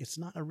know, it's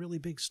not a really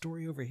big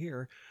story over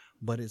here,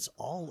 but it's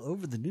all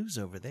over the news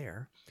over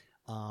there.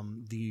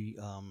 The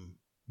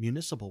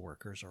municipal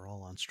workers are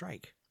all on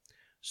strike.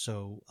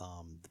 So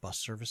the bus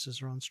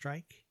services are on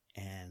strike,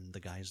 and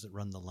the guys that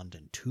run the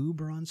London Tube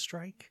are on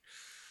strike.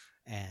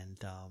 And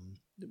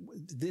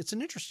it's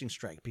an interesting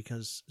strike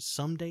because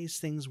some days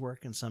things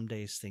work and some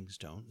days things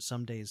don't.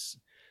 Some days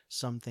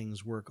some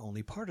things work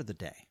only part of the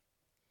day.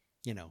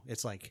 You know,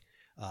 it's like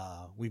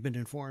we've been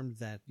informed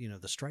that,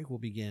 the strike will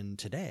begin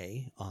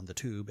today on the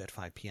tube at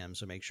 5 p.m.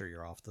 So make sure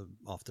you're off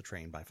the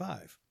train by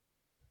 5.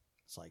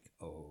 It's like,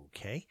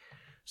 okay.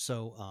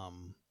 So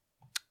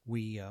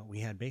we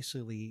had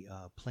basically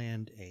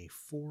planned a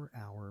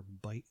 4-hour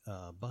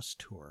bus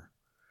tour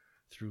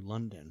through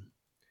London,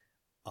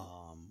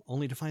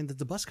 only to find that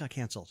the bus got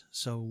canceled.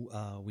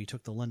 So we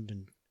took the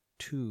London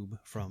Tube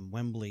from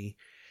Wembley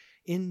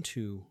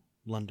into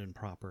London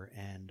proper,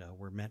 and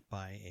were met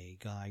by a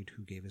guide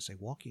who gave us a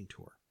walking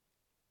tour,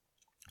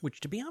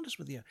 which, to be honest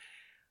with you,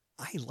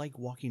 I like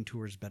walking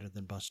tours better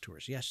than bus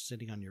tours. Yes,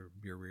 sitting on your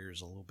rear is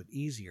a little bit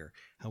easier.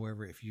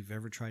 However, if you've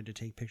ever tried to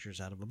take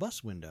pictures out of a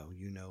bus window,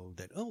 you know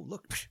that, oh,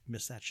 look,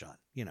 missed that shot,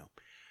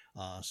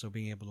 So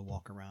being able to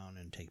walk around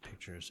and take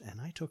pictures,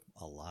 and I took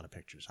a lot of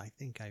pictures. I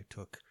think I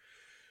took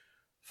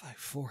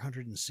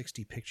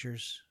 460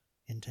 pictures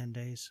in 10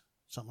 days,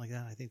 something like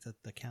that. I think that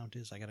the count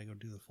is, I got to go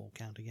do the full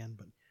count again,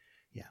 but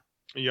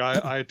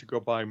yeah, I had to go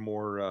buy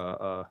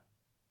more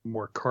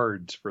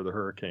cards for the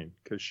hurricane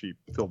because she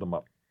filled them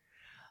up.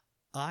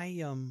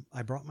 I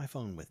brought my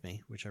phone with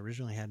me, which I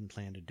originally hadn't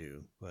planned to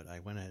do, but I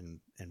went ahead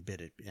and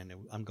bid it, and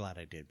I'm glad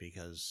I did,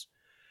 because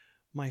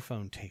my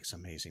phone takes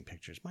amazing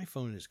pictures. My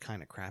phone is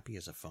kind of crappy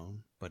as a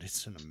phone, but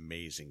it's an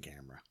amazing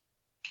camera.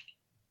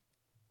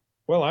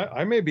 Well,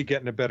 I may be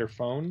getting a better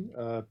phone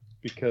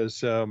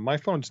because my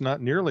phone's not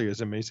nearly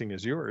as amazing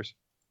as yours.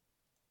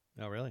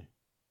 Oh, really?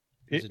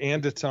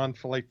 And it's on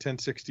flight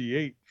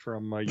 1068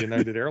 from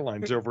United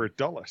Airlines over at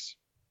Dulles.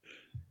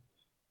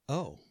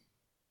 Oh.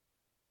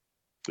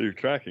 So you're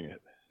tracking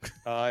it.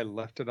 I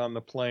left it on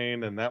the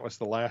plane, and that was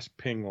the last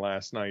ping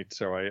last night.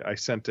 So I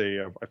sent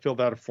I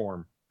filled out a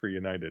form for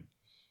United.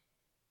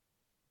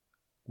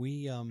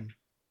 We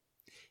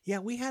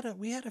had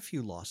a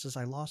few losses.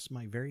 I lost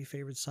my very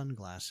favorite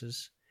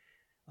sunglasses.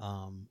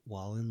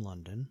 while in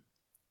London.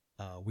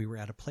 We were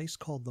at a place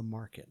called the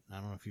Market. I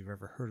don't know if you've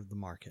ever heard of the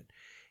Market.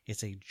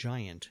 It's a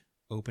giant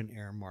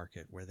open-air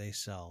market where they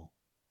sell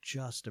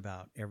just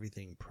about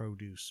everything: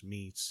 produce,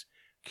 meats,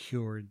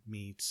 cured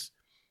meats,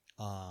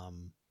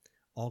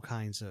 all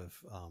kinds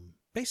of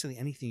basically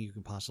anything you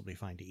can possibly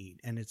find to eat.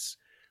 And it's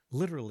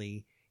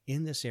literally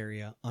in this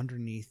area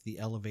underneath the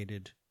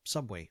elevated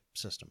subway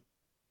system.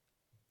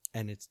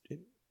 And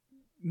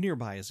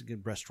nearby is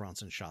good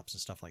restaurants and shops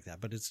and stuff like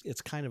that. But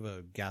it's kind of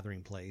a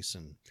gathering place,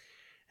 and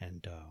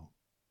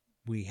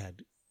we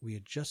had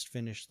just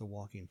finished the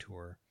walking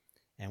tour,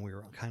 and we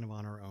were kind of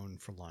on our own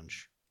for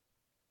lunch.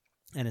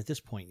 And at this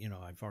point,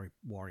 I've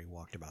already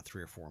walked about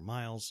 3 or 4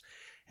 miles,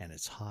 and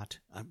it's hot.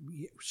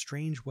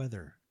 Strange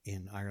weather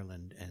in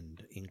Ireland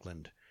and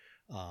England.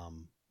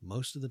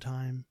 Most of the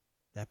time,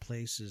 that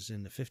place is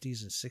in the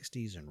 50s and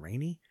 60s and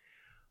rainy.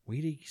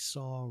 We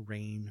saw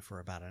rain for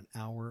about an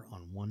hour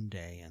on one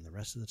day, and the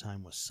rest of the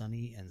time was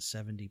sunny and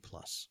 70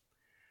 plus.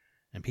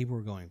 And people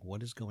were going,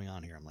 "What is going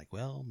on here?" I'm like,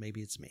 well,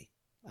 maybe it's me.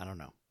 I don't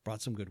know.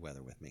 Brought some good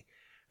weather with me.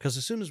 Because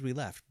as soon as we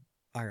left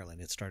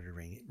Ireland, it started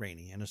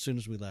raining. And as soon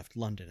as we left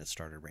London, it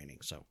started raining.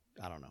 So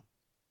I don't know.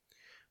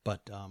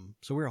 But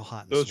so we were all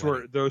hot and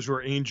sweaty. Those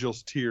were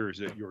angels' tears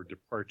at your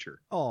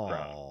departure.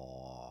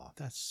 Oh,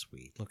 that's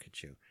sweet. Look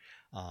at you.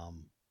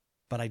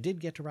 But I did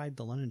get to ride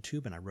the London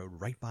Tube, and I rode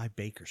right by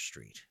Baker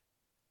Street.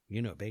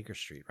 You know Baker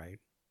Street, right?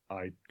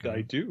 I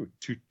do.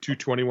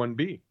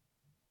 221B.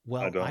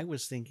 Well, I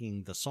was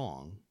thinking the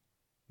song,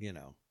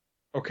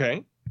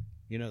 Okay.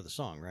 You know the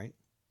song, right?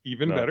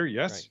 Even better,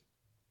 yes. Right.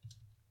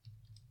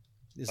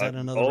 Is that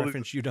another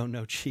reference you don't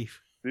know,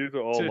 Chief? These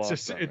are all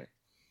lost on me.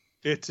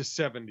 It's a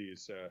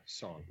 70s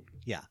song.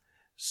 Yeah.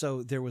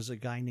 So there was a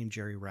guy named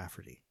Jerry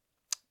Rafferty,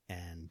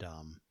 and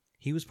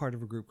he was part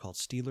of a group called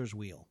Steelers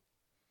Wheel.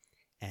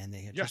 And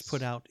they had just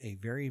put out a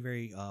very,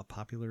 very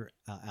popular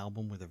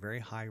album with a very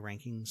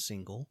high-ranking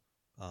single,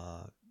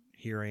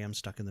 Here I Am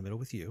Stuck in the Middle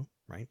with You,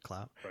 right?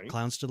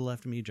 Clowns to the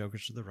left of me,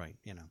 jokers to the right,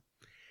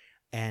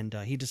 And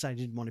he decided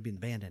he didn't want to be in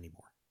the band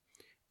anymore.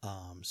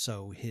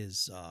 So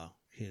his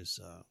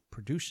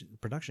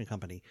production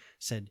company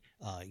said,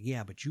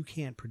 yeah, but you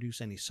can't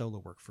produce any solo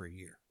work for a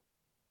year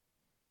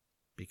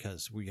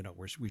because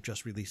we've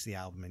just released the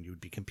album and you would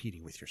be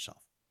competing with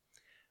yourself.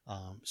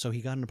 So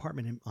he got an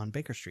apartment on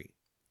Baker Street,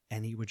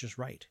 and he would just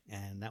write.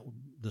 And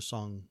the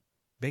song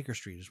Baker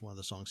Street is one of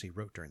the songs he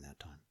wrote during that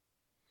time.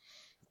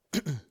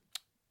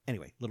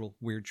 Anyway, little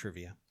weird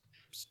trivia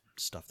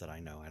stuff that I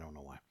know. I don't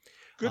know why.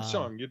 Good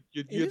song.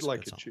 You'd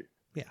like it, Chief.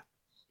 Yeah.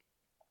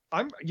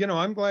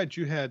 I'm glad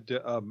you had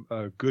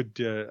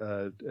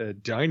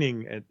good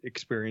dining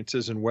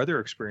experiences and weather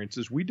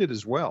experiences. We did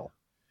as well.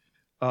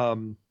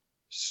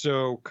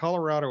 So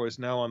Colorado is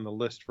now on the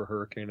list for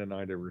Hurricane and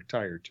I to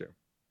retire to.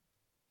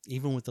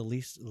 Even with the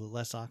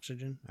less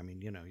oxygen? I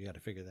mean, you got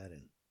to figure that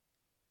in.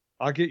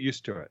 I'll get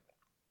used to it.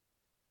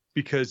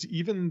 Because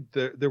even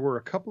there were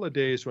a couple of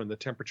days when the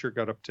temperature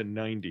got up to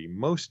 90.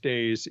 Most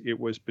days it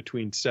was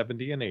between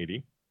 70 and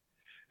 80.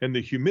 And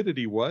the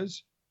humidity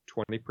was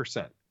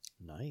 20%.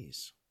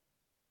 Nice.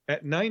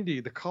 At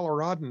 90, the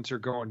Coloradans are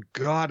going,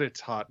 God, it's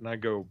hot. And I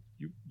go,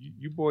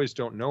 you boys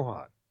don't know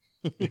hot.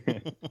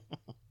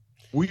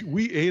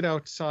 We ate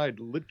outside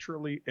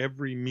literally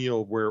every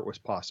meal where it was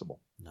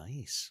possible.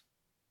 Nice.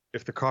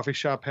 If the coffee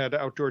shop had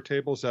outdoor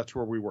tables, that's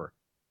where we were.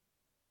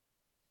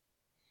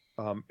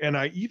 And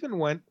I even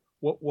went,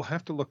 we'll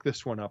have to look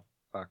this one up,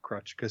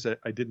 Crutch, because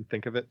I didn't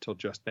think of it till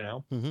just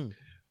now. Mm-hmm.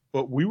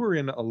 But we were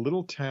in a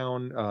little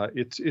town.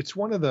 It's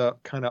one of the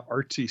kind of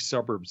artsy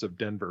suburbs of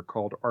Denver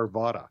called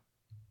Arvada.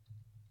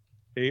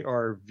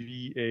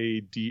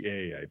 Arvada,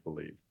 I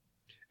believe.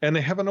 And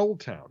they have an old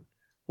town.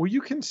 Well,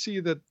 you can see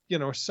that,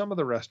 some of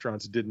the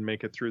restaurants didn't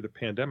make it through the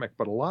pandemic,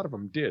 but a lot of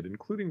them did,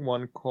 including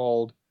one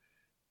called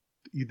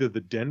either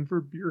the Denver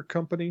Beer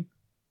Company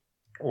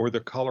or the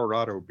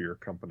Colorado Beer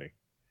Company.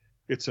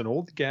 It's an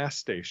old gas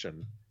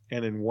station,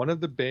 and in one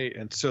of the bay,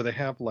 and so they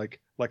have like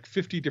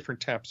 50 different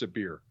taps of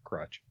beer,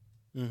 Crutch.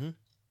 Mm-hmm.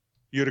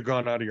 You'd have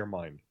gone out of your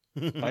mind.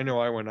 I know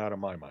I went out of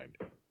my mind.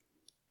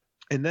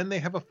 And then they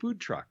have a food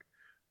truck.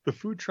 The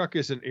food truck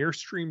is an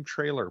Airstream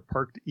trailer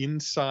parked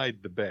inside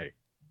the bay.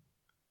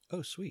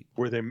 Oh, sweet.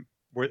 Where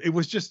it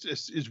was just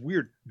is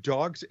weird.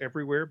 Dogs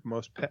everywhere.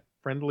 Most pet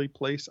friendly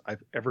place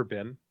I've ever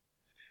been.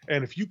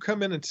 And if you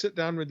come in and sit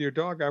down with your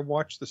dog, I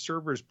watch the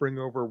servers bring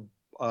over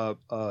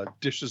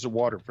dishes of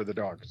water for the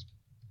dogs.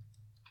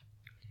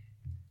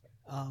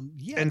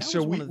 Yeah, and that so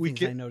was one of the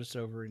things I noticed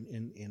over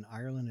in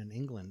Ireland and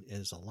England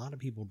is a lot of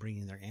people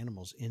bringing their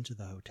animals into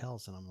the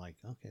hotels, and I'm like,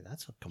 okay,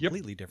 that's a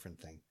completely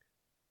different thing.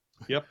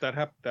 Yep, that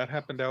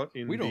happened out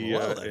in. We don't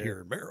allow that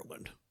here in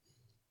Maryland.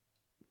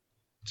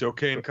 It's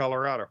okay in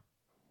Colorado.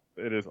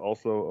 It is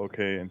also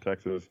okay in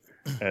Texas,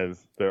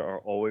 as there are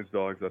always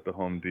dogs at the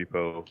Home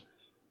Depot.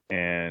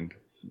 And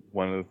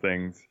one of the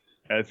things,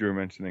 as you were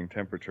mentioning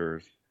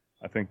temperatures,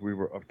 I think we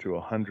were up to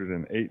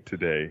 108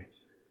 today.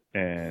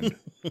 And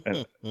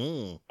I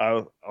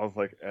was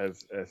like,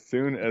 as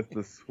soon as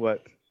the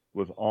sweat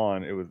was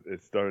on,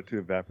 it started to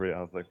evaporate.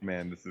 I was like,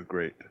 man, this is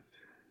great. And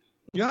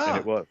Yeah.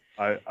 it was.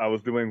 I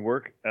was doing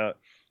work at.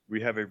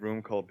 We have a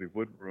room called the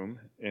wood room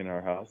in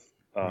our house,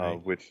 Right.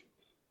 which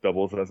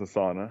doubles as a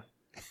sauna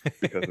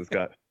because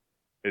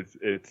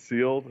it's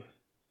sealed,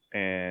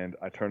 and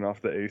I turned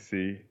off the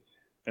AC,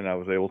 and I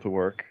was able to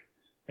work,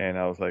 and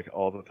I was like,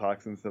 all the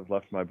toxins have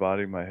left my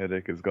body, my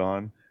headache is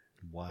gone,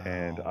 Wow.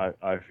 and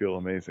I feel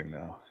amazing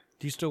now.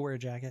 Do you still wear a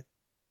jacket?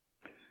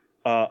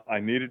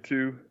 I needed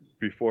to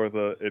before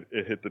it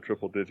hit the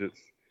triple digits.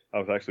 I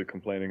was actually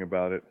complaining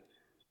about it,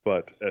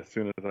 but as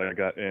soon as I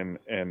got in,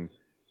 and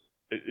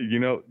you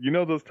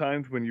know those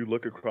times when you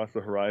look across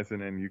the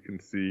horizon and you can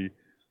see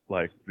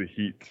like the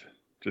heat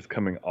just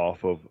coming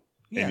off of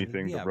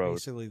anything, the road.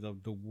 Basically the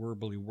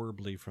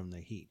warbly from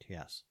the heat.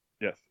 Yes.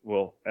 Yes.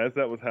 Well, as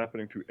that was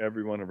happening to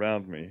everyone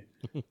around me,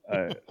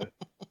 I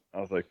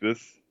was like,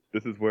 this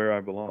is where I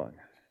belong.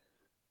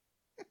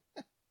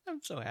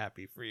 I'm so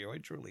happy for you. I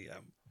truly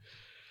am.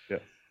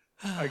 Yes.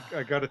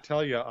 I got to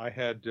tell you, I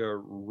had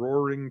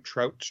roaring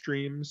trout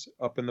streams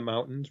up in the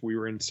mountains. We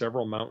were in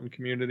several mountain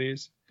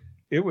communities.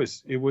 It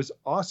was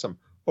awesome.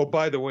 Oh,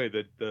 by the way,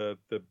 the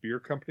beer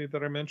company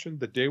that I mentioned,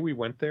 the day we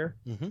went there,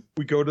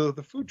 we go to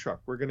the food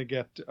truck. We're going to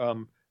get,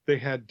 they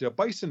had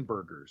bison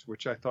burgers,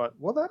 which I thought,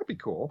 well, that'll be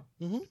cool.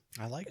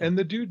 I like them. And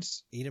the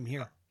dudes, eat them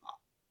here.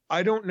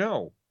 I don't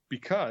know,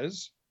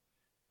 because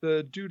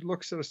the dude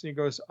looks at us and he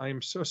goes, I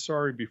am so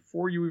sorry.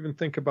 Before you even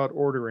think about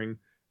ordering,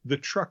 the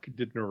truck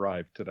didn't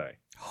arrive today.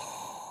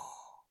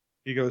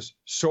 He goes,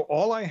 so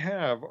all I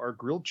have are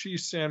grilled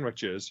cheese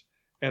sandwiches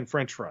and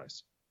French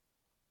fries.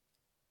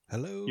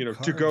 Hello, you know,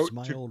 Carbs,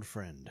 my old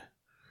friend.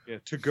 Yeah,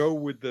 to go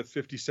with the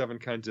 57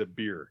 kinds of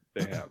beer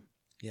they have.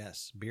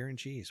 Yes, beer and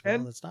cheese. Well,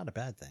 And that's not a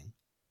bad thing.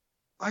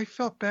 I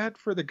felt bad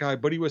for the guy,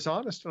 but he was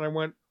honest. And I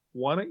went,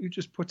 why don't you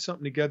just put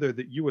something together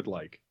that you would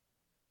like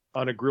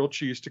on a grilled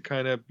cheese to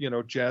kind of,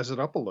 jazz it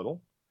up a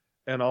little,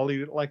 and I'll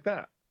eat it like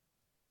that.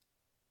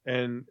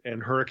 And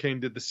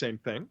Hurricane did the same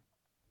thing.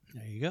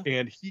 There you go.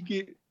 And he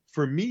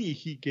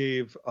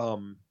gave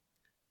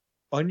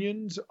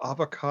onions,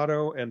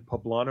 avocado, and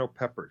poblano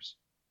peppers.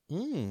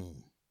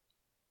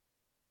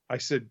 I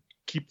said,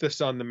 keep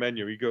this on the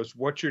menu. He goes,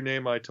 what's your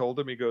name? I told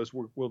him. He goes,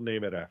 we'll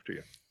name it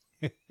after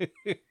you.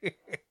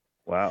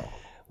 Wow.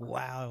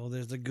 Wow,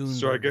 there's the goon.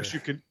 So burger. I guess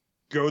you can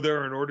go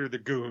there and order the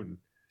goon.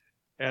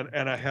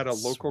 And I had a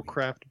local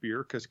craft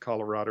beer, because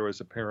Colorado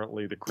is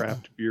apparently the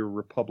craft beer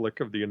republic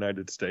of the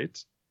United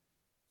States.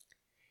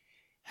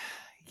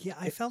 Yeah,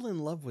 I fell in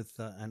love with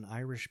an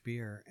Irish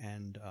beer,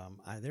 and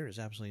there is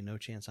absolutely no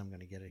chance I'm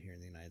going to get it here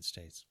in the United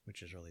States,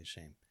 which is really a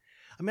shame.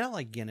 I mean, I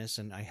like Guinness,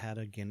 and I had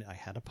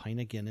a pint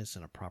of Guinness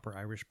in a proper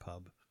Irish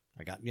pub.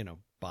 I got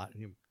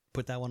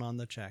put that one on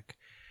the check,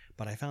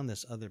 but I found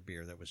this other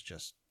beer that was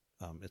just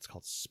it's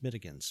called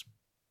Smithwick's.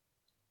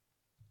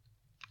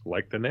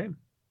 Like the name.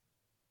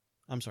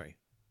 I'm sorry,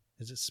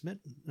 is it Smith?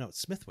 No,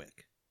 it's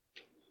Smithwick.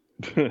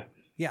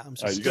 Yeah, I'm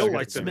sorry. Still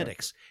like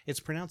Smithwick's. It's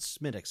pronounced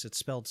Smithwick's. It's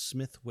spelled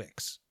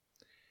Smithwick's,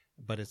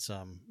 but it's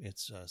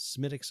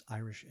Smithwick's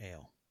Irish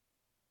Ale.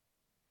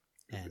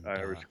 And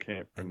Irish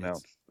can't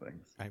pronounce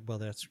things. Right, well,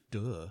 that's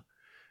duh.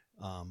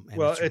 And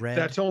Well, it's red,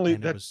 that's only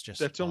and it was just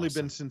that's only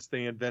awesome. been since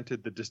they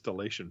invented the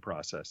distillation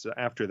process.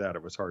 After that,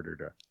 it was harder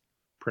to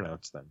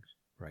pronounce things.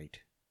 Right.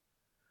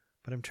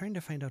 But I'm trying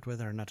to find out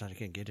whether or not I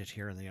can get it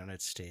here in the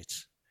United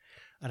States.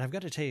 And I've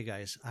got to tell you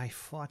guys, I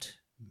fought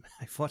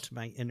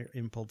my inner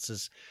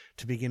impulses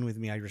to begin with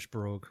me Irish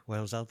brogue while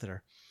I was out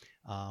there.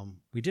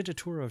 We did a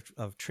tour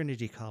of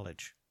Trinity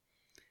College,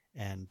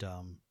 and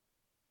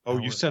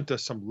you sent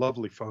us some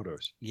lovely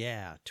photos.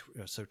 yeah.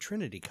 So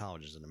Trinity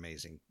College is an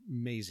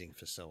amazing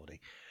facility.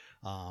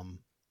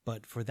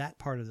 But for that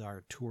part of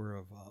our tour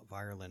of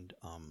Ireland,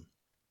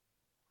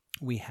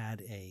 we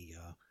had a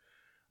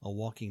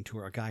walking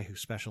tour, a guy who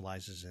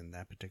specializes in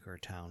that particular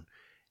town,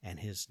 and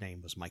his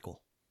name was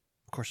Michael.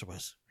 Of course it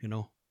was,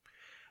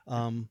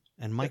 and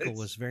Michael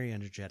was very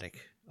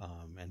energetic,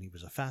 and he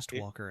was a fast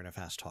walker and a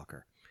fast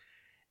talker.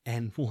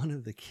 And one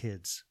of the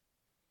kids,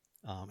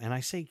 and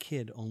I say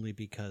kid only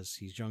because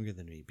he's younger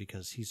than me,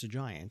 because he's a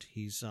giant.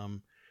 He's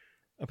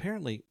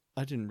apparently,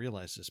 I didn't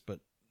realize this, but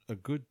a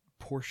good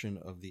portion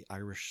of the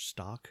Irish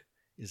stock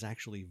is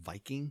actually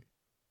Viking,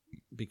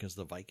 because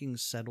the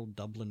Vikings settled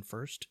Dublin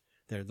first.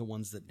 They're the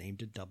ones that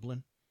named it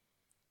Dublin.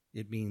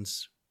 I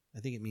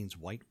think it means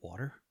white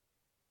water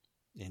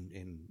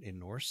in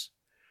Norse.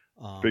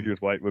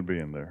 Figures white would be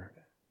in there.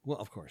 Well,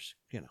 of course,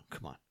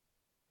 come on.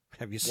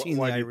 Have you seen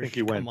Why the do you Irish? think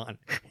he went? Come on.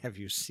 Have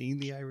you seen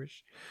the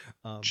Irish?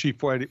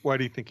 Chief, why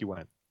do you think he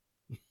went?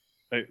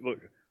 Hey, look,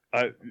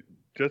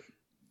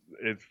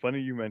 it's funny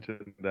you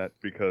mentioned that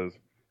because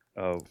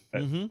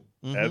as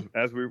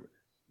we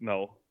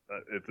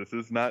this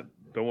is not.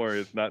 Don't worry,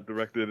 it's not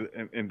directed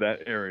in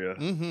that area.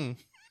 Mm-hmm.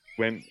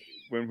 When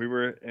we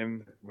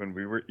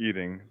were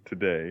eating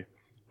today,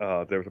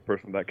 there was a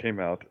person that came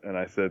out, and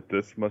I said,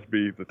 "This must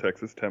be the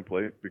Texas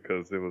template,"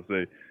 because it was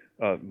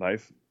a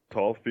nice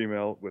tall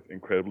female with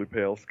incredibly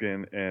pale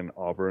skin and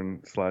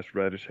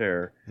auburn/reddish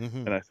hair. Mm-hmm.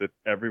 And I said,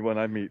 everyone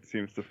I meet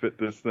seems to fit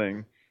this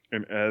thing.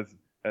 And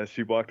as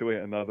she walked away,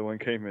 another one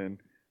came in,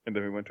 and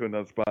then we went to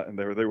another spot, and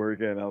there they were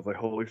again. I was like,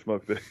 holy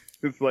smoke!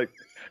 It's like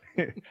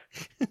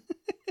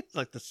It's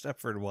like the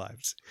Stepford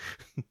Wives.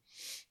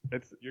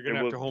 You're gonna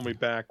have to hold me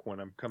back when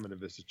I'm coming to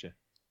visit you.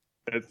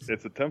 It's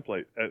a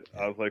template.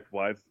 I was like,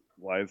 why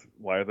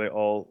are they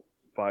all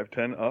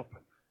 5'10" up?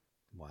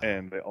 Wow.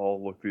 And they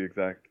all look the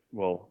exact,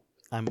 well,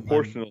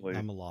 proportionally.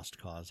 I'm a lost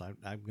cause.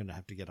 I'm going to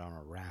have to get on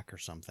a rack or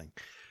something.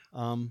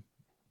 No.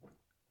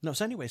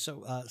 So anyway,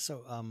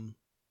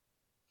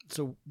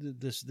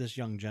 this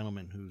young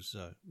gentleman who's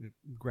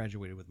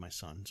graduated with my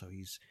son. So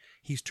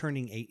he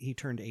turned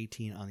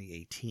 18 on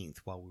the 18th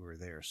while we were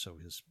there. So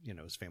his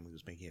family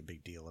was making a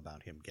big deal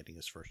about him getting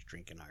his first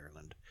drink in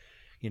Ireland.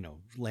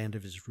 Land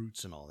of his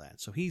roots and all that.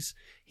 So he's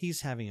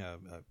having a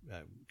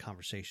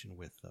conversation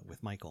with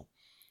Michael.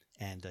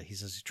 And he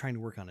says he's trying to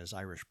work on his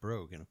Irish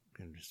brogue, and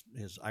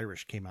his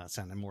Irish came out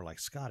sounding more like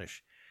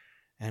Scottish.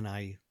 And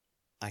I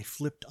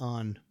flipped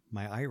on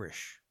my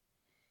Irish,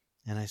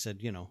 and I said,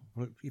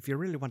 if you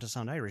really want to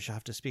sound Irish, you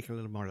have to speak a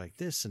little more like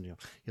this, and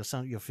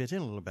you'll fit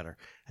in a little better.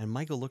 And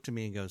Michael looked at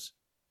me and goes,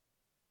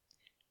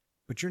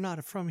 "But you're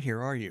not from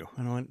here, are you?"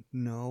 And I went,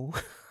 "No."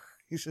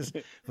 He says,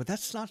 "But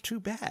that's not too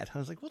bad." I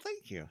was like, "Well,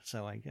 thank you."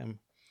 So I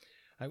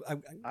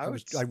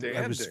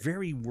was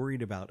very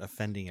worried about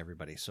offending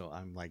everybody, so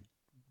I'm like,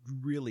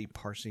 really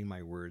parsing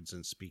my words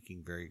and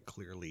speaking very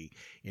clearly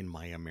in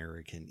my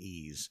American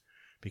ease,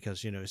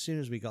 because as soon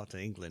as we got to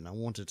England, I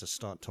wanted to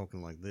start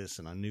talking like this,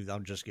 and I knew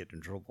I'd just get in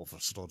trouble if I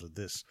started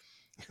this.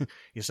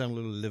 You sound a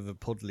little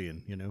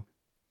Liverpudlian,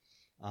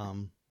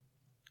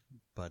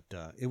 but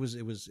it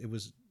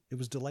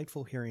was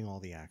delightful hearing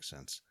all the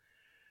accents.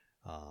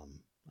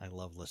 I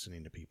love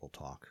listening to people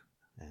talk,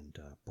 and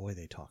boy,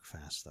 they talk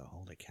fast though.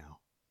 Holy cow!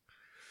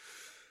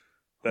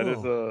 That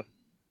is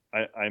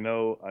I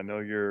know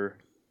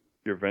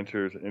your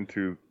ventures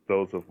into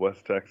those of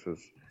West Texas,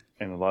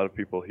 and a lot of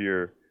people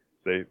here,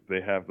 they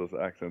have those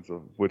accents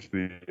of which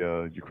the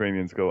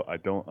Ukrainians go, I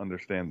don't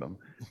understand them,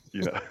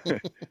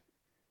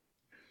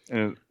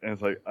 and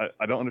it's like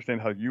I don't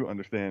understand how you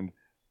understand.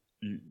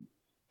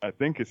 I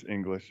think it's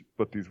English,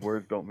 but these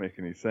words don't make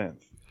any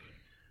sense.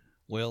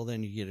 Well,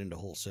 then you get into a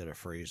whole set of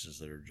phrases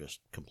that are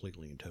just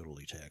completely and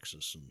totally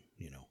Texas, and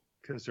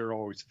because they're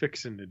always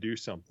fixing to do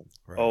something.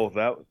 Right. Oh,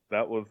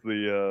 that was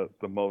the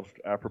most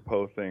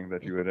apropos thing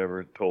that you had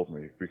ever told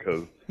me,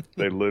 because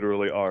they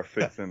literally are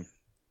fixing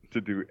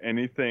to do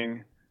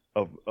anything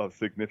of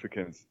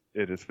significance.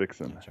 It is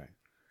fixing. That's right.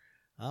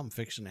 I'm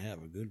fixing to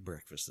have a good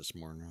breakfast this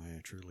morning. I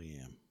truly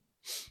am.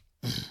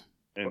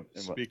 And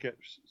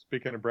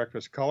speaking of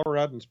breakfast,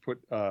 Coloradans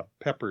put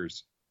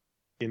peppers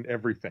in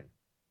everything.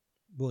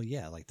 Well,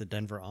 yeah, like the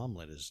Denver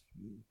omelet it's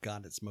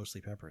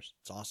mostly peppers.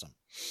 It's awesome.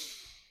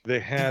 They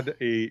had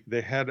a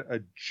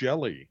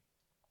jelly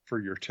for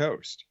your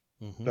toast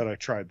that I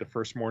tried the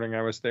first morning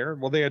I was there.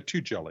 Well, they had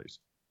two jellies.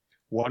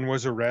 One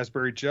was a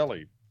raspberry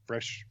jelly,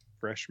 fresh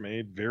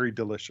made, very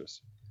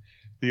delicious.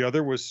 The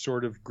other was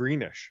sort of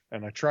greenish,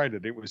 and I tried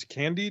it. It was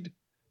candied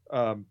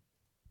jalapenos.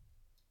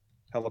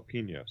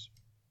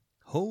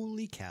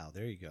 Holy cow!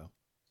 There you go.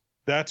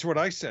 That's what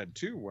I said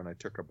too when I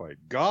took a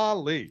bite.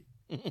 Golly!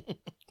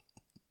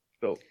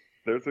 So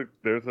there's a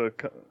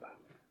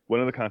one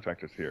of the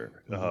contractors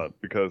here,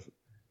 because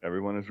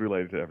everyone is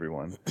related to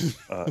everyone,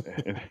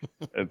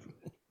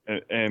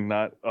 and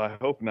not, I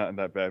hope not in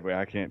that bad way.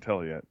 I can't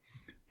tell yet,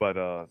 but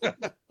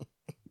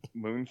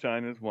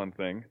moonshine is one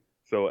thing.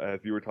 So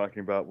as you were talking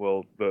about,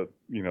 well, the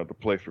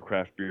place for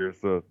craft beers,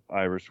 the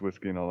Irish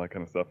whiskey and all that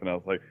kind of stuff, and I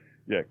was like,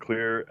 yeah,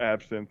 clear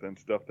absinthe and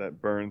stuff that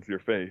burns your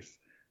face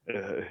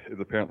is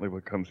apparently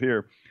what comes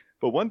here.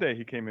 But one day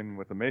he came in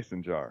with a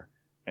mason jar,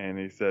 and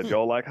he said,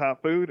 "Y'all like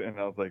hot food?" And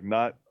I was like,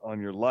 "Not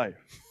on your life."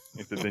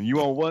 He said, "Then you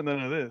won't want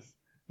none of this."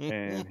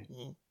 And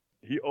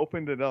he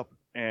opened it up,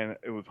 and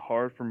it was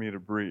hard for me to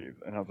breathe.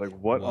 And I was like,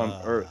 "What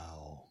on earth?"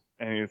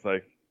 And he was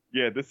like,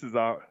 "Yeah, this is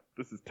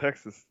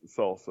Texas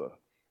salsa."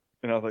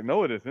 And I was like,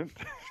 "No, it isn't."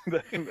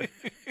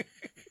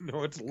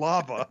 No, it's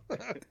lava.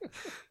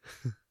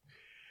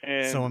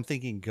 And so I'm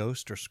thinking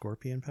ghost or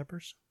scorpion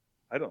peppers.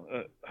 I don't.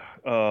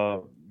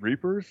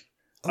 Reapers.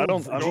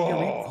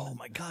 Oh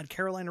my God,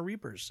 Carolina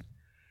Reapers.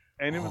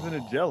 And it was in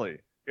a jelly.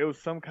 It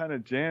was some kind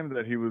of jam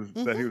that he was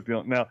dealing.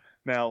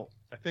 Now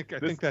I think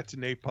that's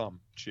napalm,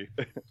 Chief.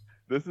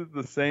 This is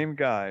the same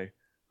guy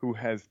who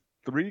has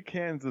 3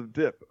 cans of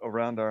dip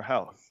around our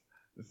house.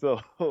 So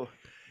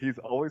he's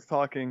always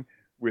talking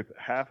with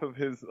half of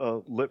his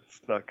lips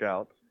stuck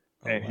out,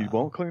 and he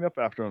won't clean up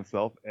after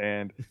himself,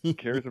 and he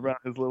carries around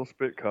his little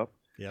spit cup.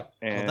 Yeah.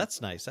 Well, that's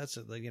nice. That's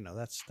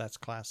that's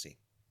classy.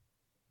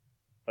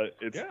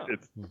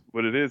 It's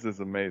what it is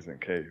amazing,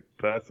 Kate.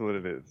 That's what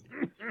it is.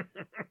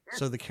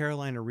 So the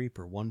Carolina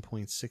Reaper,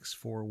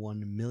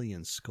 1.641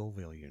 million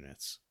Scoville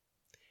units.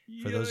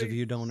 For those of you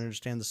who don't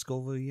understand the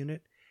Scoville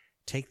unit,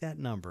 take that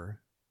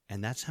number,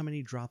 and that's how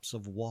many drops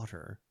of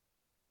water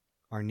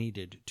are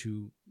needed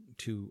to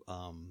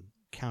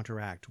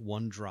counteract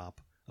one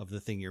drop of the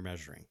thing you're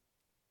measuring.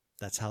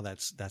 That's how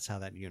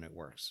that unit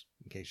works,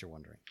 in case you're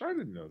wondering. I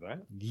didn't know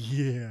that.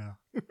 Yeah.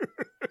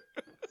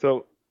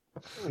 So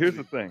here's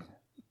the thing.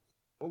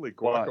 Holy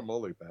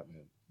guacamole,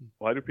 Batman.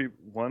 Why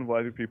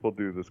do people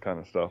do this kind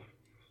of stuff?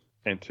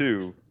 And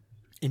two,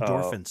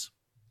 Endorphins.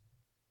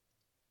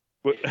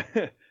 but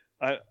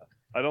I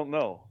don't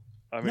know.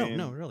 I mean,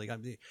 no, really.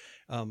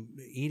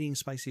 Eating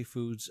spicy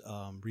foods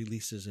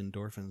releases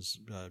endorphins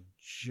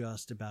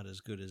just about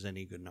as good as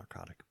any good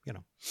narcotic. You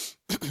know.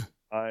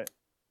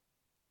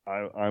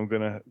 I'm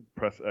gonna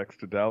press X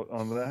to doubt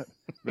on that,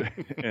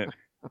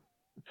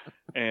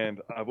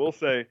 and I will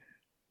say,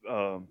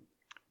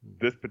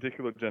 this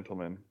particular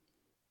gentleman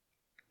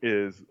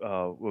is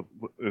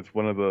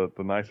one of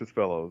the nicest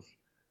fellows.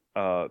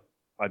 I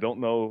don't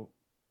know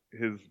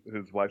his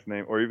wife's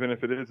name, or even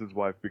if it is his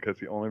wife, because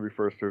he only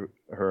refers to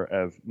her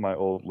as my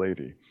old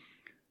lady.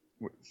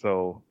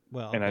 So,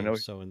 well, and I know.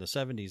 So in the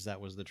 70s, that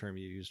was the term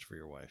you used for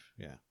your wife.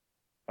 Yeah.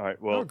 All right.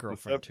 Well, or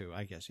girlfriend too,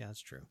 I guess. Yeah,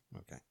 that's true.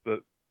 Okay.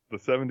 The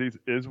 70s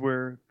is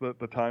where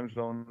the time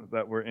zone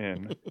that we're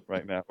in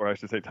right now, or I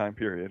should say time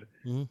period.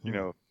 Mm-hmm. You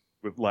know,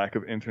 with lack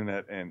of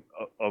internet and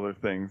other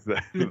things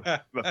that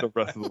that the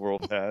rest of the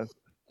world has.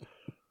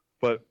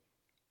 But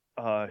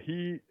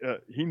he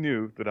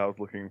knew that I was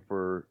looking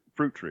for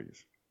fruit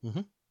trees,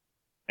 mm-hmm.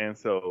 and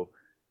so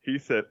he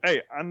said,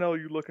 "Hey, I know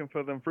you're looking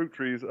for them fruit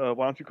trees. Why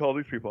don't you call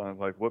these people?" And I was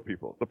like, "What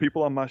people?" "The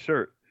people on my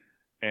shirt."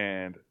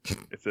 And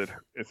it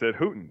said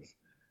Hooten's,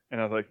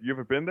 and I was like, "You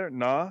ever been there?"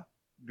 "Nah."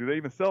 "Do they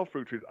even sell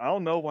fruit trees?" "I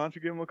don't know. Why don't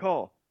you give them a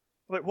call?"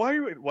 I'm like, why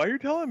are you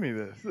telling me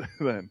this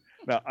then?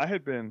 Now, I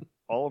had been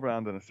all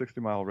around in a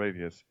 60-mile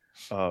radius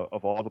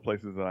of all the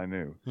places that I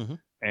knew, mm-hmm.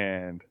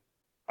 and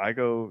I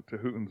go to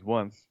Hooten's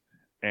once,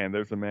 and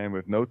there's a man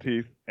with no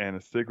teeth and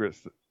a cigarette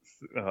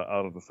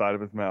out of the side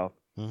of his mouth,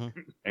 mm-hmm.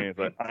 and he's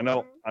like, I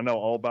know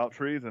all about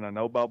trees and I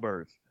know about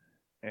birds.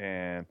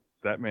 And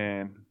that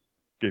man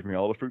gave me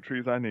all the fruit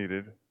trees I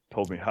needed,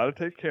 told me how to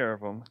take care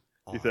of them.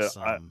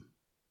 Awesome.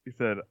 He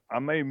said, I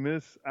may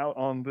miss out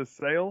on this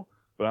sale,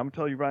 but I'm gonna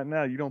tell you right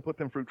now, you don't put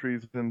them fruit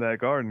trees in that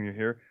garden you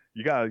hear.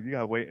 You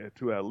gotta wait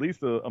to at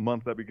least a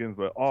month that begins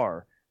with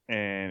R.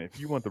 And if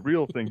you want the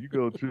real thing, you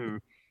go to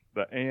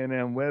the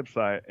A&M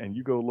website and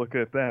you go look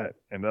at that,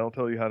 and that'll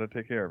tell you how to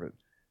take care of it.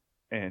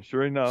 And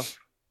sure enough,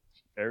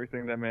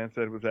 everything that man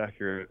said was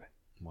accurate.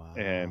 Wow.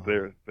 And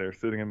they're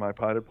sitting in my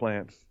potted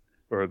plants,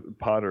 or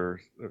potters,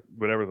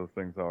 whatever those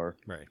things are,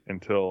 right,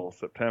 until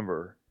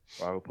September.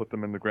 I will put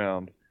them in the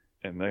ground,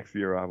 and next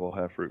year I will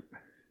have fruit.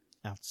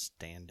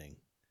 Outstanding.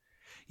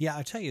 Yeah,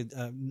 I tell you,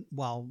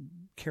 while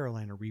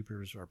Carolina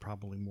Reapers are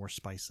probably more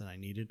spice than I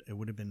needed, it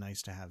would have been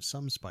nice to have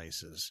some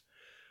spices,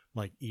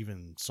 like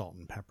even salt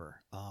and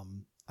pepper.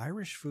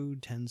 Irish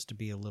food tends to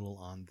be a little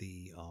on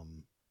the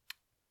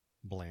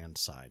bland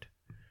side.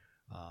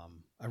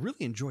 I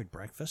really enjoyed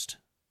breakfast.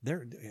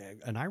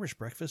 An Irish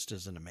breakfast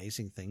is an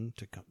amazing thing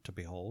to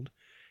behold.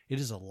 It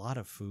is a lot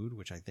of food,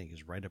 which I think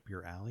is right up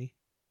your alley,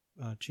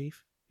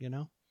 Chief. You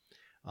know,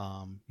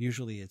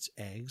 usually it's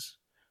eggs,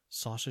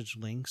 sausage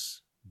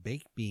links,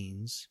 baked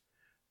beans,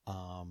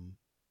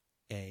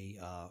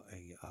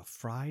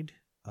 fried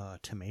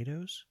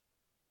tomatoes.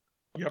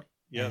 Yep.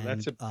 Yeah,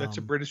 and, that's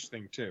a British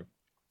thing too.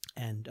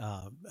 And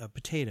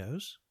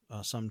potatoes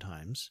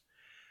sometimes.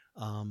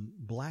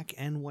 Black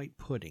and white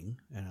pudding.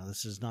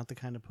 This is not the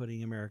kind of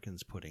pudding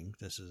Americans pudding.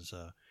 This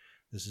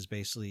is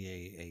basically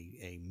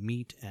a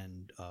meat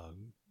and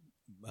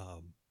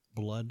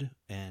blood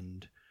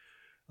and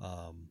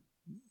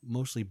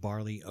mostly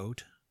barley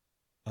oat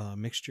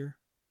mixture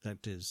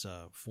that is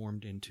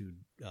formed into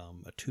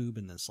a tube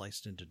and then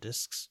sliced into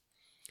discs.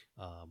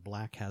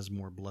 Black has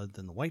more blood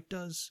than the white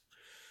does.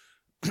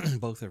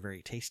 Both are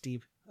very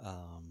tasty,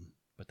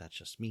 but that's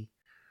just me.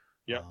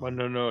 Yeah, well,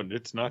 no,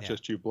 it's not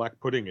just you. Black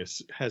pudding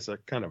has a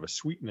kind of a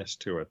sweetness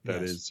to it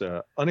that is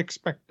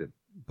unexpected.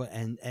 But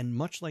and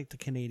much like the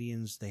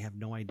Canadians, they have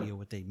no idea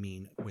what they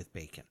mean with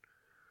bacon.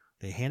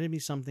 They handed me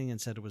something and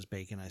said it was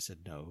bacon. I said,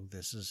 no,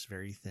 this is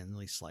very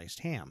thinly sliced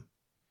ham.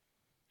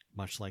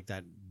 Much like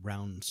that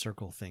round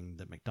circle thing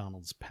that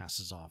McDonald's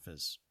passes off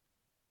as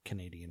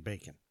Canadian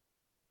bacon.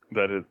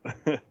 That is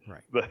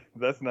right.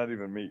 That's not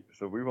even meat,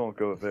 so we won't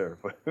go there.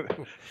 But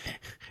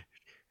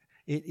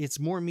it's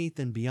more meat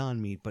than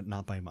Beyond Meat, but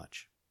not by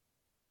much.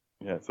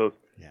 Yeah. So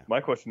my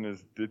question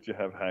is, did you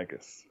have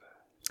haggis?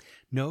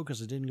 No,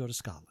 because it didn't go to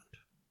Scotland.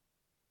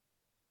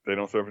 They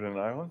don't serve it in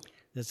Ireland?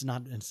 It's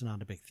not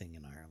a big thing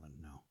in Ireland.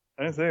 No.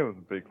 I didn't say it was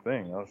a big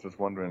thing. I was just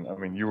wondering. I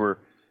mean, you were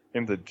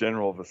in the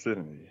general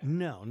vicinity.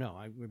 No.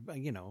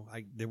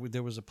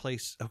 There was a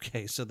place.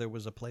 Okay, so there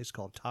was a place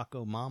called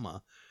Taco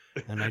Mama,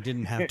 and I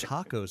didn't have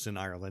tacos in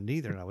Ireland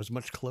either, and I was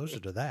much closer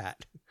to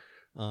that.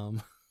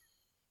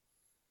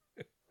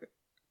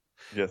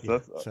 Yes,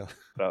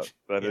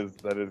 that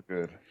is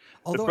good.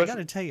 Although I got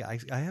to tell you,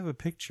 I have a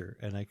picture,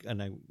 and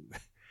I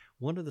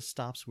one of the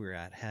stops we were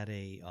at had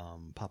a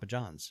Papa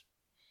John's,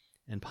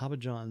 and Papa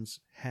John's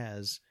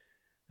has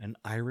an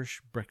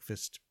Irish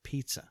breakfast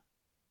pizza,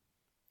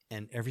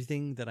 and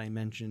everything that I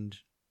mentioned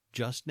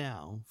just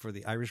now for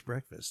the Irish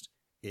breakfast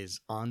is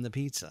on the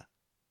pizza.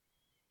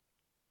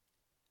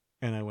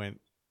 And I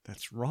went,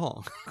 that's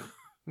wrong.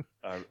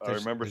 I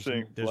remember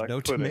seeing there's black no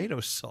pudding.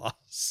 tomato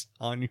sauce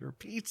on your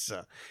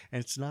pizza,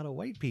 and it's not a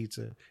white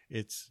pizza.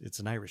 It's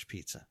an Irish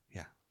pizza.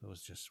 Yeah, it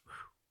was just,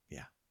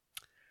 yeah,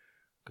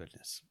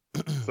 goodness.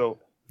 So,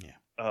 yeah,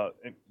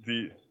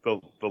 the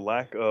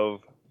lack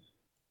of,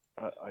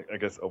 I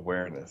guess,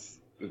 awareness,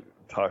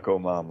 Taco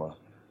Mama,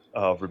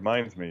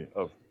 reminds me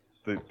of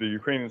the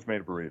Ukrainians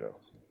made a burrito,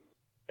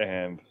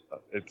 and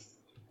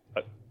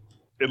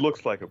it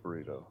looks like a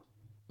burrito,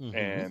 mm-hmm.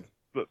 and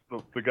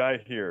the guy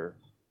here,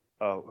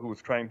 who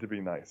was trying to be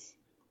nice,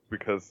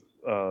 because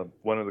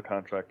one of the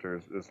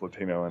contractors is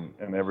Latino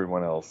and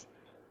everyone else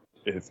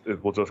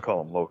we'll just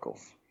call them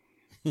locals.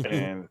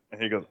 and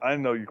he goes, I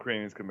know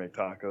Ukrainians can make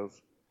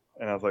tacos.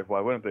 And I was like, why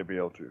wouldn't they be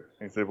able to?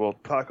 And he said, well,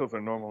 tacos are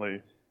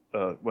normally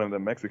one of the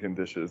Mexican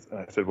dishes. And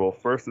I said, well,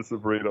 first it's a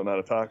burrito, not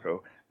a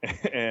taco.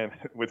 And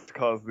which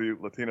caused the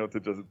Latino to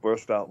just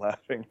burst out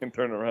laughing and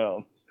turn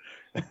around.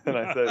 And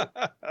I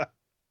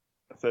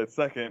said,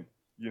 second,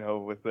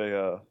 with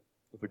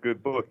a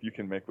good book, you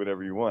can make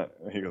whatever you want.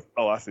 And he goes,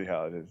 oh, I see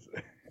how it is.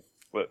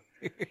 But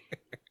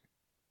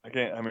I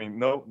can't,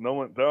 no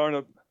one, there are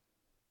no,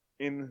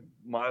 in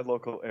my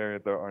local area,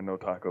 there are no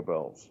Taco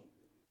Bells.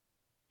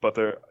 But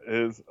there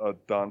is a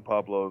Don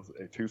Pablo's,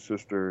 a Two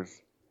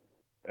Sisters,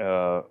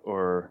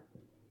 or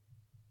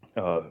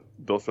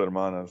Dos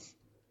Hermanas.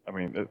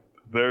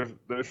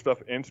 There's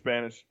stuff in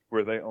Spanish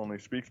where they only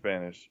speak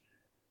Spanish.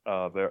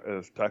 There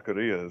is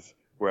taquerias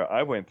where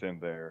I went in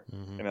there,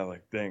 mm-hmm. and I was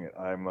like, dang it,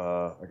 I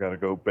got to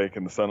go bake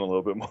in the sun a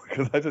little bit more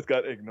because I just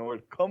got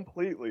ignored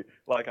completely,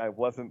 like I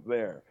wasn't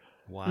there.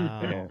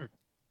 Wow.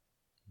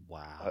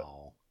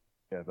 Wow.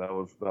 Yeah, that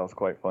was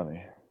quite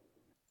funny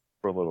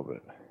for a little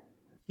bit.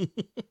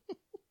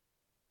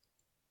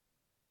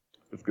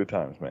 It's good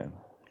times, man.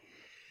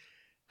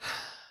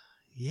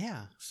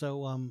 Yeah.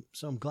 So I'm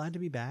glad to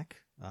be back.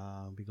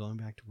 I'll be going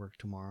back to work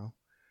tomorrow.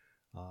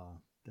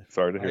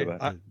 Sorry to hear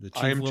that. The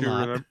chief I am will to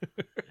not.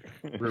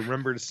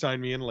 remember to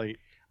sign me in late.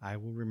 I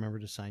will remember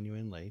to sign you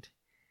in late,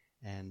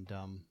 and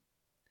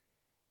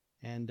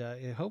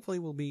hopefully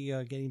we'll be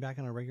getting back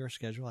on a regular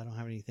schedule. I don't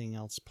have anything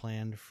else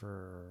planned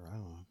for a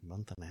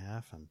month and a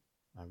half. And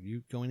are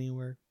you going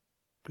anywhere,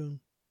 Goon?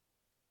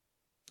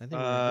 I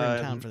think we're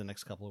in town for the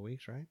next couple of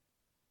weeks, right?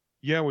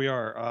 Yeah, we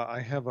are.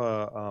 I have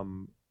a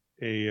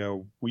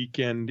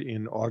weekend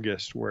in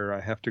August where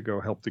I have to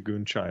go help the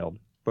Goon Child,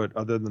 but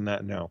other than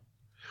that, no.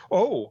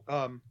 Oh,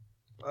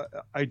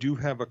 I do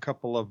have a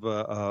couple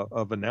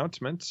of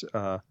announcements.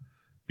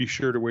 Be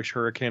sure to wish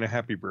Hurricane a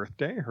happy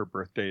birthday. Her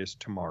birthday is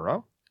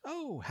tomorrow.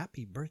 Oh,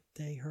 happy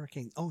birthday,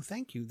 Hurricane. Oh,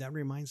 thank you. That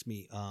reminds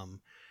me.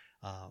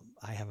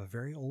 I have a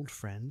very old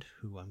friend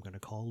who I'm going to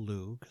call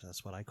Lou, because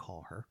that's what I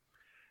call her.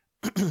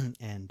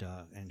 and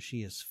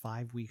she is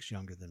 5 weeks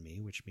younger than me,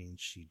 which means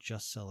she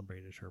just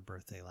celebrated her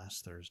birthday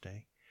last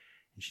Thursday,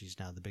 and she's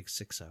now the big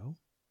 6-0.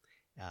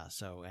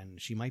 And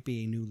she might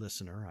be a new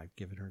listener. I've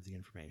given her the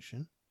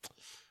information.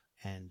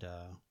 And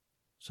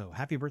so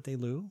happy birthday,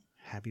 Lou.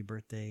 Happy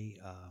birthday,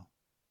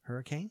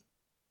 Hurricane.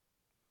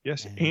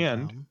 Yes,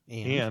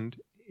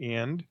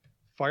 and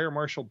Fire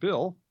Marshal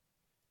Bill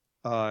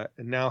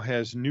now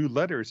has new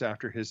letters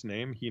after his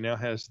name. He now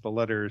has the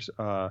letters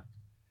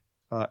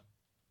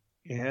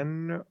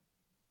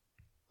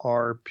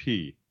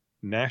NRP,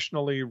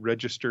 Nationally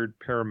Registered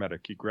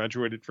Paramedic. He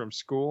graduated from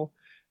school,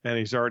 and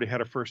he's already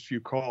had a first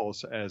few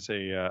calls as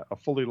a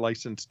fully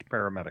licensed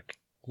paramedic.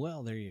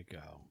 Well, there you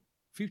go.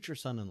 Future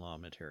son-in-law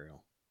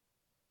material.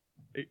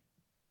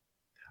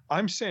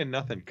 I'm saying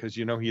nothing because,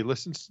 he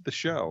listens to the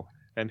show,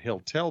 and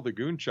he'll tell the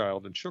Goon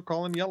Child, and she'll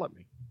call and yell at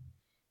me.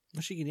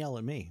 Well, she can yell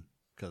at me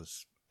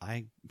because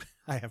I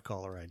have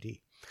caller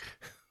ID.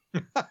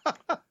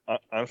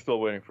 I'm still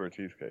waiting for a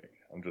cheesecake.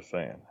 I'm just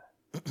saying.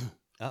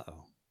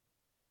 Uh-oh.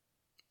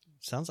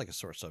 Sounds like a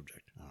sore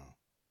subject. Oh.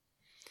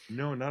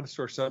 No, not a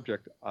sore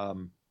subject.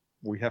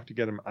 We have to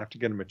get him. I have to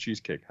get him a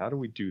cheesecake. How do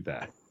we do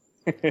that?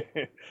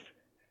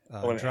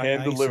 I want it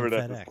hand delivered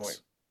at this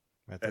point.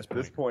 At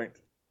this point,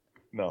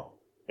 no.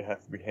 It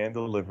has to be hand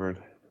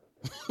delivered.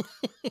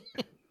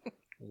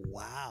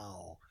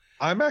 Wow.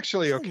 I'm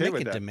actually okay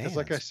with that. Demands.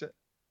 Because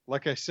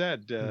like I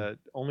said,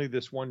 only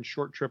this one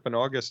short trip in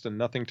August and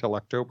nothing till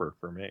October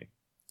for me.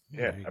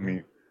 Yeah,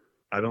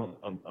 I don't,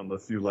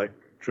 unless you like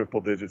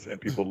triple digits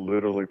and people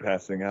literally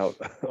passing out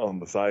on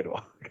the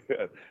sidewalk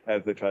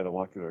as they try to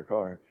walk to their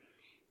car,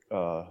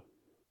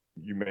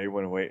 you may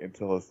want to wait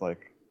until it's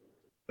like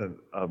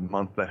a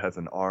month that has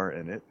an R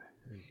in it,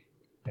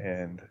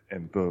 and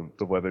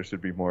the weather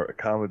should be more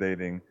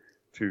accommodating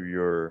to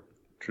your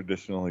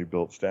traditionally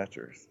built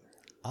statures.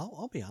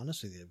 I'll be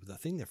honest with you. The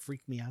thing that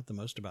freaked me out the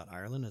most about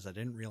Ireland is I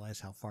didn't realize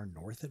how far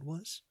north it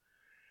was.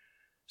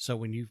 So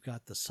when you've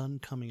got the sun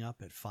coming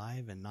up at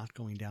 5 and not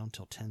going down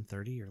till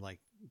 10:30, you're like,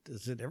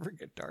 does it ever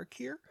get dark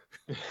here?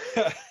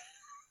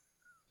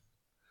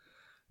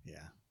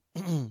 Yeah.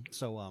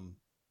 So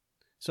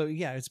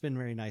yeah, it's been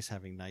very nice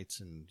having nights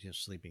and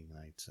just sleeping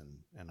nights,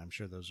 and I'm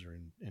sure those are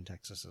in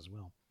Texas as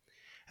well.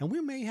 And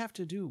we may have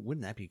to do,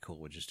 wouldn't that be cool?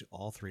 We'd just do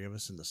all three of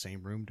us in the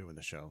same room doing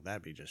the show.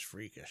 That'd be just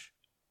freakish.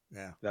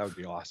 Yeah. That would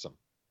be awesome.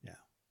 Yeah.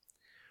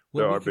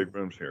 There are big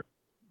rooms here.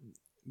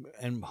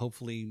 And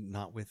hopefully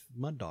not with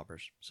mud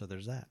daubers. So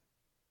there's that.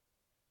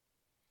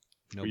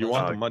 No, you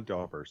want the mud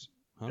daubers.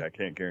 Huh? Yeah, I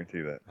can't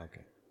guarantee that.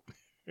 Okay.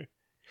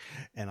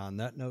 And on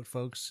that note,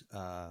 folks,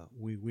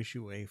 we wish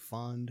you a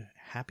fond,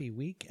 happy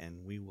week,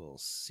 and we will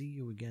see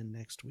you again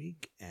next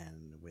week.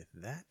 And with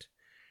that,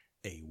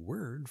 a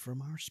word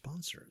from our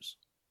sponsors.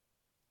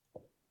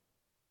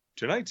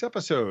 Tonight's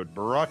episode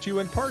brought to you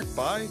in part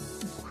by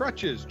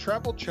Crutch's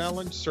Travel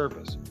Challenge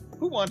Service.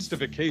 Who wants to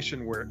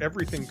vacation where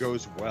everything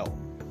goes well?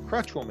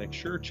 Crutch will make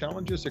sure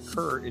challenges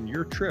occur in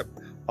your trip,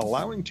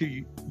 allowing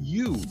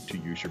you to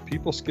use your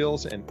people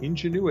skills and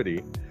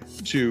ingenuity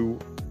to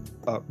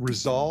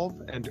resolve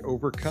and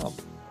overcome.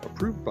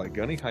 Approved by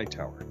Gunny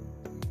Hightower.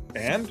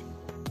 And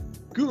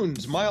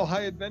Goons Mile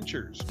High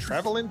Adventures.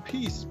 Travel in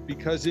peace,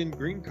 because in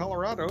Green,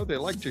 Colorado, they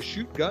like to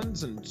shoot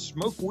guns and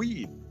smoke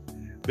weed.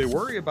 They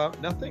worry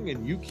about nothing,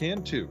 and you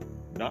can too.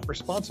 Not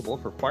responsible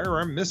for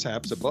firearm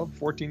mishaps above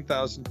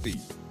 14,000 feet.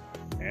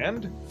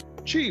 And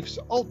Chief's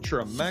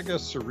Ultra Mega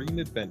Serene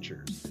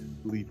Adventures.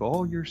 Leave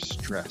all your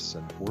stress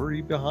and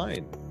worry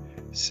behind.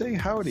 Say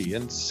howdy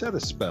and set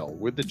a spell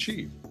with the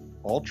Chief.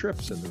 All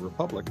trips in the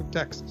Republic of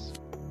Texas.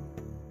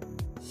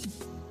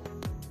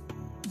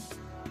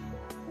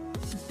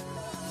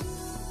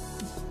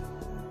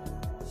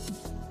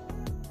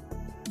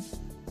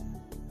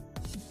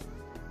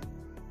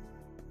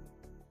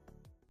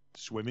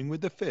 Swimming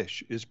with the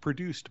Fish is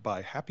produced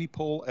by Happy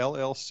Pole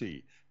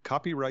LLC.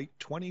 Copyright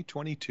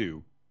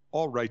 2022.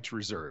 All rights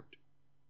reserved.